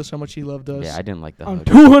and told us how much he loved us. Yeah, I didn't like the I'm hug.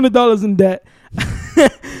 $200 in debt.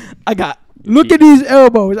 I got. Look at these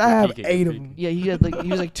elbows. I have Peek at 8 your of feet. them. Yeah, he had he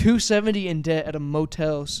was like 270 in debt at a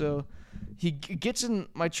motel. So he gets in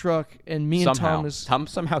my truck and me and Somehow. Thomas.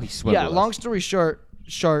 Somehow he swindled Yeah, us. long story short.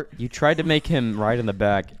 You tried to make him ride in the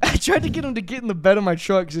back. I tried to get him to get in the bed of my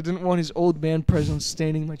truck because I didn't want his old man presence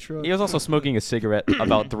staining my truck. He was also smoking a cigarette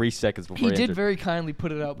about 3 seconds before He he did entered. very kindly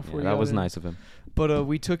put it out before Yeah, he that got was in. nice of him. But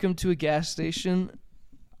we took him to a gas station.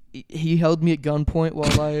 He held me at gunpoint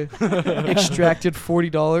while I extracted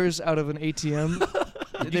 $40 out of an ATM.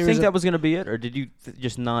 Did you think that was going to be it? Or did you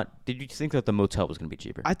just not? Did you think that the motel was going to be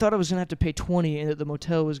cheaper? I thought I was gonna have to pay 20 and that the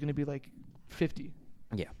motel was gonna be like 50.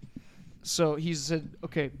 Yeah. So he said,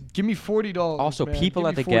 "Okay, give me $40." Also, man. people Give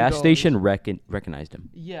at me the gas $40." station recognized him.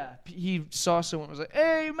 Yeah, he saw someone was like,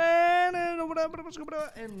 "Hey man," and we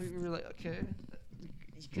were like, "Okay."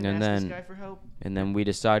 You can And ask this then- guy for help. And then we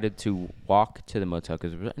decided to walk to the motel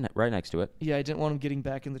because it was right next to it. Yeah, I didn't want him getting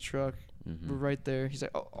back in the truck. Mhm. We're right there. He's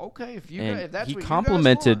like, "Oh, okay, if you And guys, if that's he what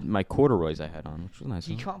complimented you guys want." my corduroys I had on, which was nice.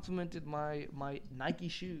 He of him. complimented my Nike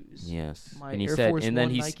shoes. Yes. my And he Air said, Force and then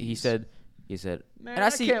One he Nikes. said, Man, and I, I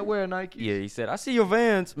see- can't wear Nike. yeah, he said, I see your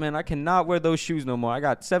Vans, man. I cannot wear those shoes no more. I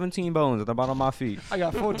got 17 bones at the bottom of my feet. I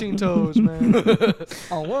got 14 toes, man,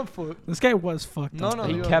 on one foot. This guy was fucked No, up. no,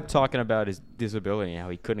 He yeah. kept talking about his disability and how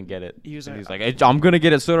he couldn't get it. He was And like, he's like, I'm gonna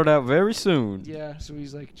get it sorted out very soon. Yeah, so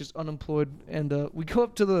he's like just unemployed, and we go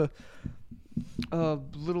up to the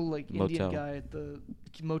little like Indian Motel. guy at the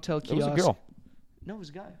motel It kiosk. was a girl. No, it was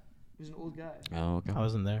a guy. He was an old guy. Oh, okay. I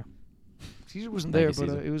wasn't there. Caesar wasn't Thank there,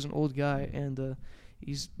 you, but Caesar. it was an old guy, and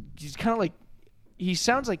he's kind of like, he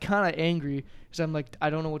sounds like kind of angry because I'm like, I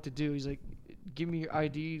don't know what to do. He's like, give me your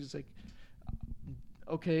ID. He's like,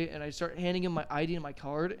 okay, and I start handing him my ID and my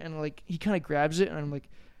card, and like he kind of grabs it, and I'm like,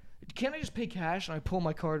 can't I just pay cash? And I pull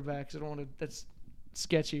my card back because I don't want to. That's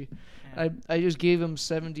sketchy. I just gave him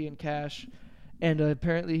 70 in cash, and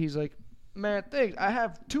apparently he's like, man, thanks. I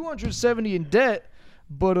have 270 in debt,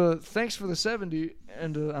 but thanks for the 70.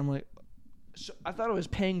 And I'm like, so I thought I was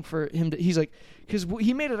paying for him to. He's like, because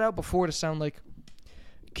he made it out before to sound like,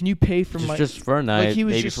 can you pay for my Just for a night, like he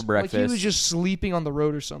was maybe just for breakfast. like he was just sleeping on the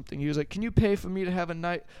road or something. He was like, can you pay for me to have a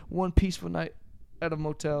night, one peaceful night? at a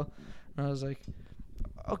motel. And I was like,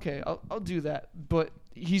 okay, I'll do that. But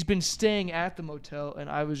he's been staying at the motel, and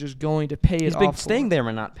I was just going to pay it He's off. been for staying him. there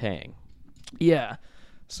and not paying. Yeah.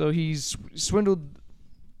 So he's swindled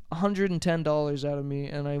 $110 out of me,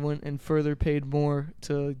 and I went and further paid more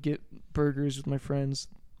to get burgers with my friends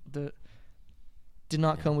that did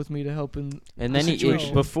not come with me to help in And the then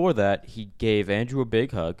situation. before that, he gave Andrew a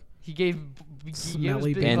big hug. He gave us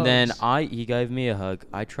Smelly big big And then hugs. he gave me a hug.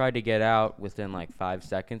 I tried to get out within like 5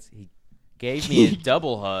 seconds. He gave me a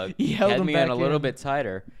double hug. He held had him me in back a little in. bit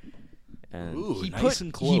tighter. And Ooh, he nice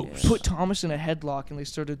and close. put Thomas in a headlock, and they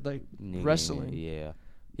started like wrestling. Yeah.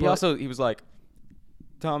 But- He was like,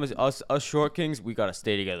 Thomas, us short kings, we gotta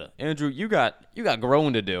stay together. Andrew, you got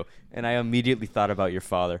growing to do. And I immediately thought about your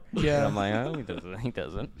father. Yeah. And I'm like, oh, he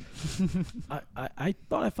doesn't. I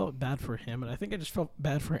thought I felt bad for him, and I think I just felt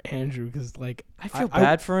bad for Andrew because like I feel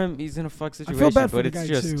bad for him. He's in a fuck I situation. feel bad for but the it's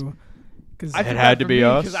guy just too. Cause I feel had bad to for be me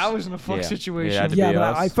us. because I was in a fuck Yeah. situation. It had to yeah, be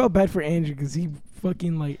but us. I felt bad for Andrew because he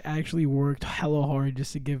fucking like actually worked hella hard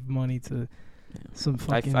just to give money to some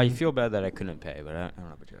fucking. I feel bad that I couldn't pay, but I don't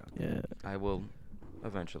know about you. Yeah, I will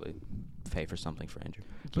eventually pay for something for Andrew.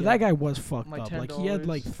 but Yeah. that guy was fucked My up. Like he had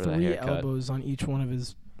like $10 for that 3 haircut. elbows on each one of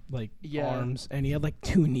his like Yeah. arms, and he had like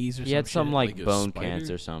 2 knees or He had some shit. like Like a bone spider?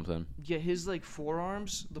 cancer or something. Yeah, his like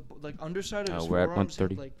forearms, the like underside of his We're at forearms had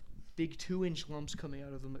 130. like big 2-inch lumps coming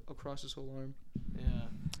out of them across his whole arm. Yeah.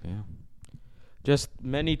 Yeah. Just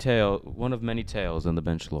one of many tales in the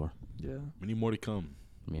bench lore. Yeah. Many more to come.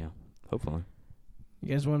 Yeah. Hopefully. You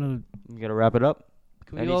guys want to? You gotta wrap it up.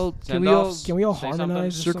 Can we Any all send-offs? Can we all Say something?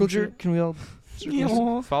 harmonize? or circle some shit? jerk? Can we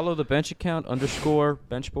all Follow the bench account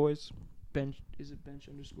 _bench boys. bench? Is it bench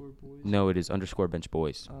underscore boys? No, it is _bench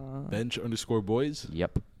boys. Bench_boys.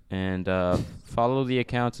 Yep. And follow the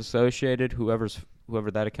accounts associated. Whoever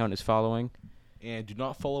that account is following. And do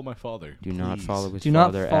not follow my father. Do not please. follow his Do not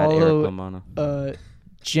father at follow- Eric Lamana.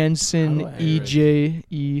 Jensen How do I-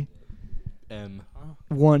 EJE M.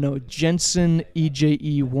 1. No, Jensen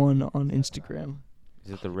EJE 1 on Instagram.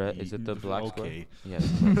 Is it the red? Is it the black square? Okay. Yes.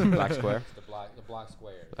 Black square. The black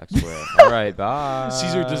square. Black square. All right. Bye.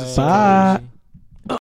 Caesar doesn't see Bye. colors.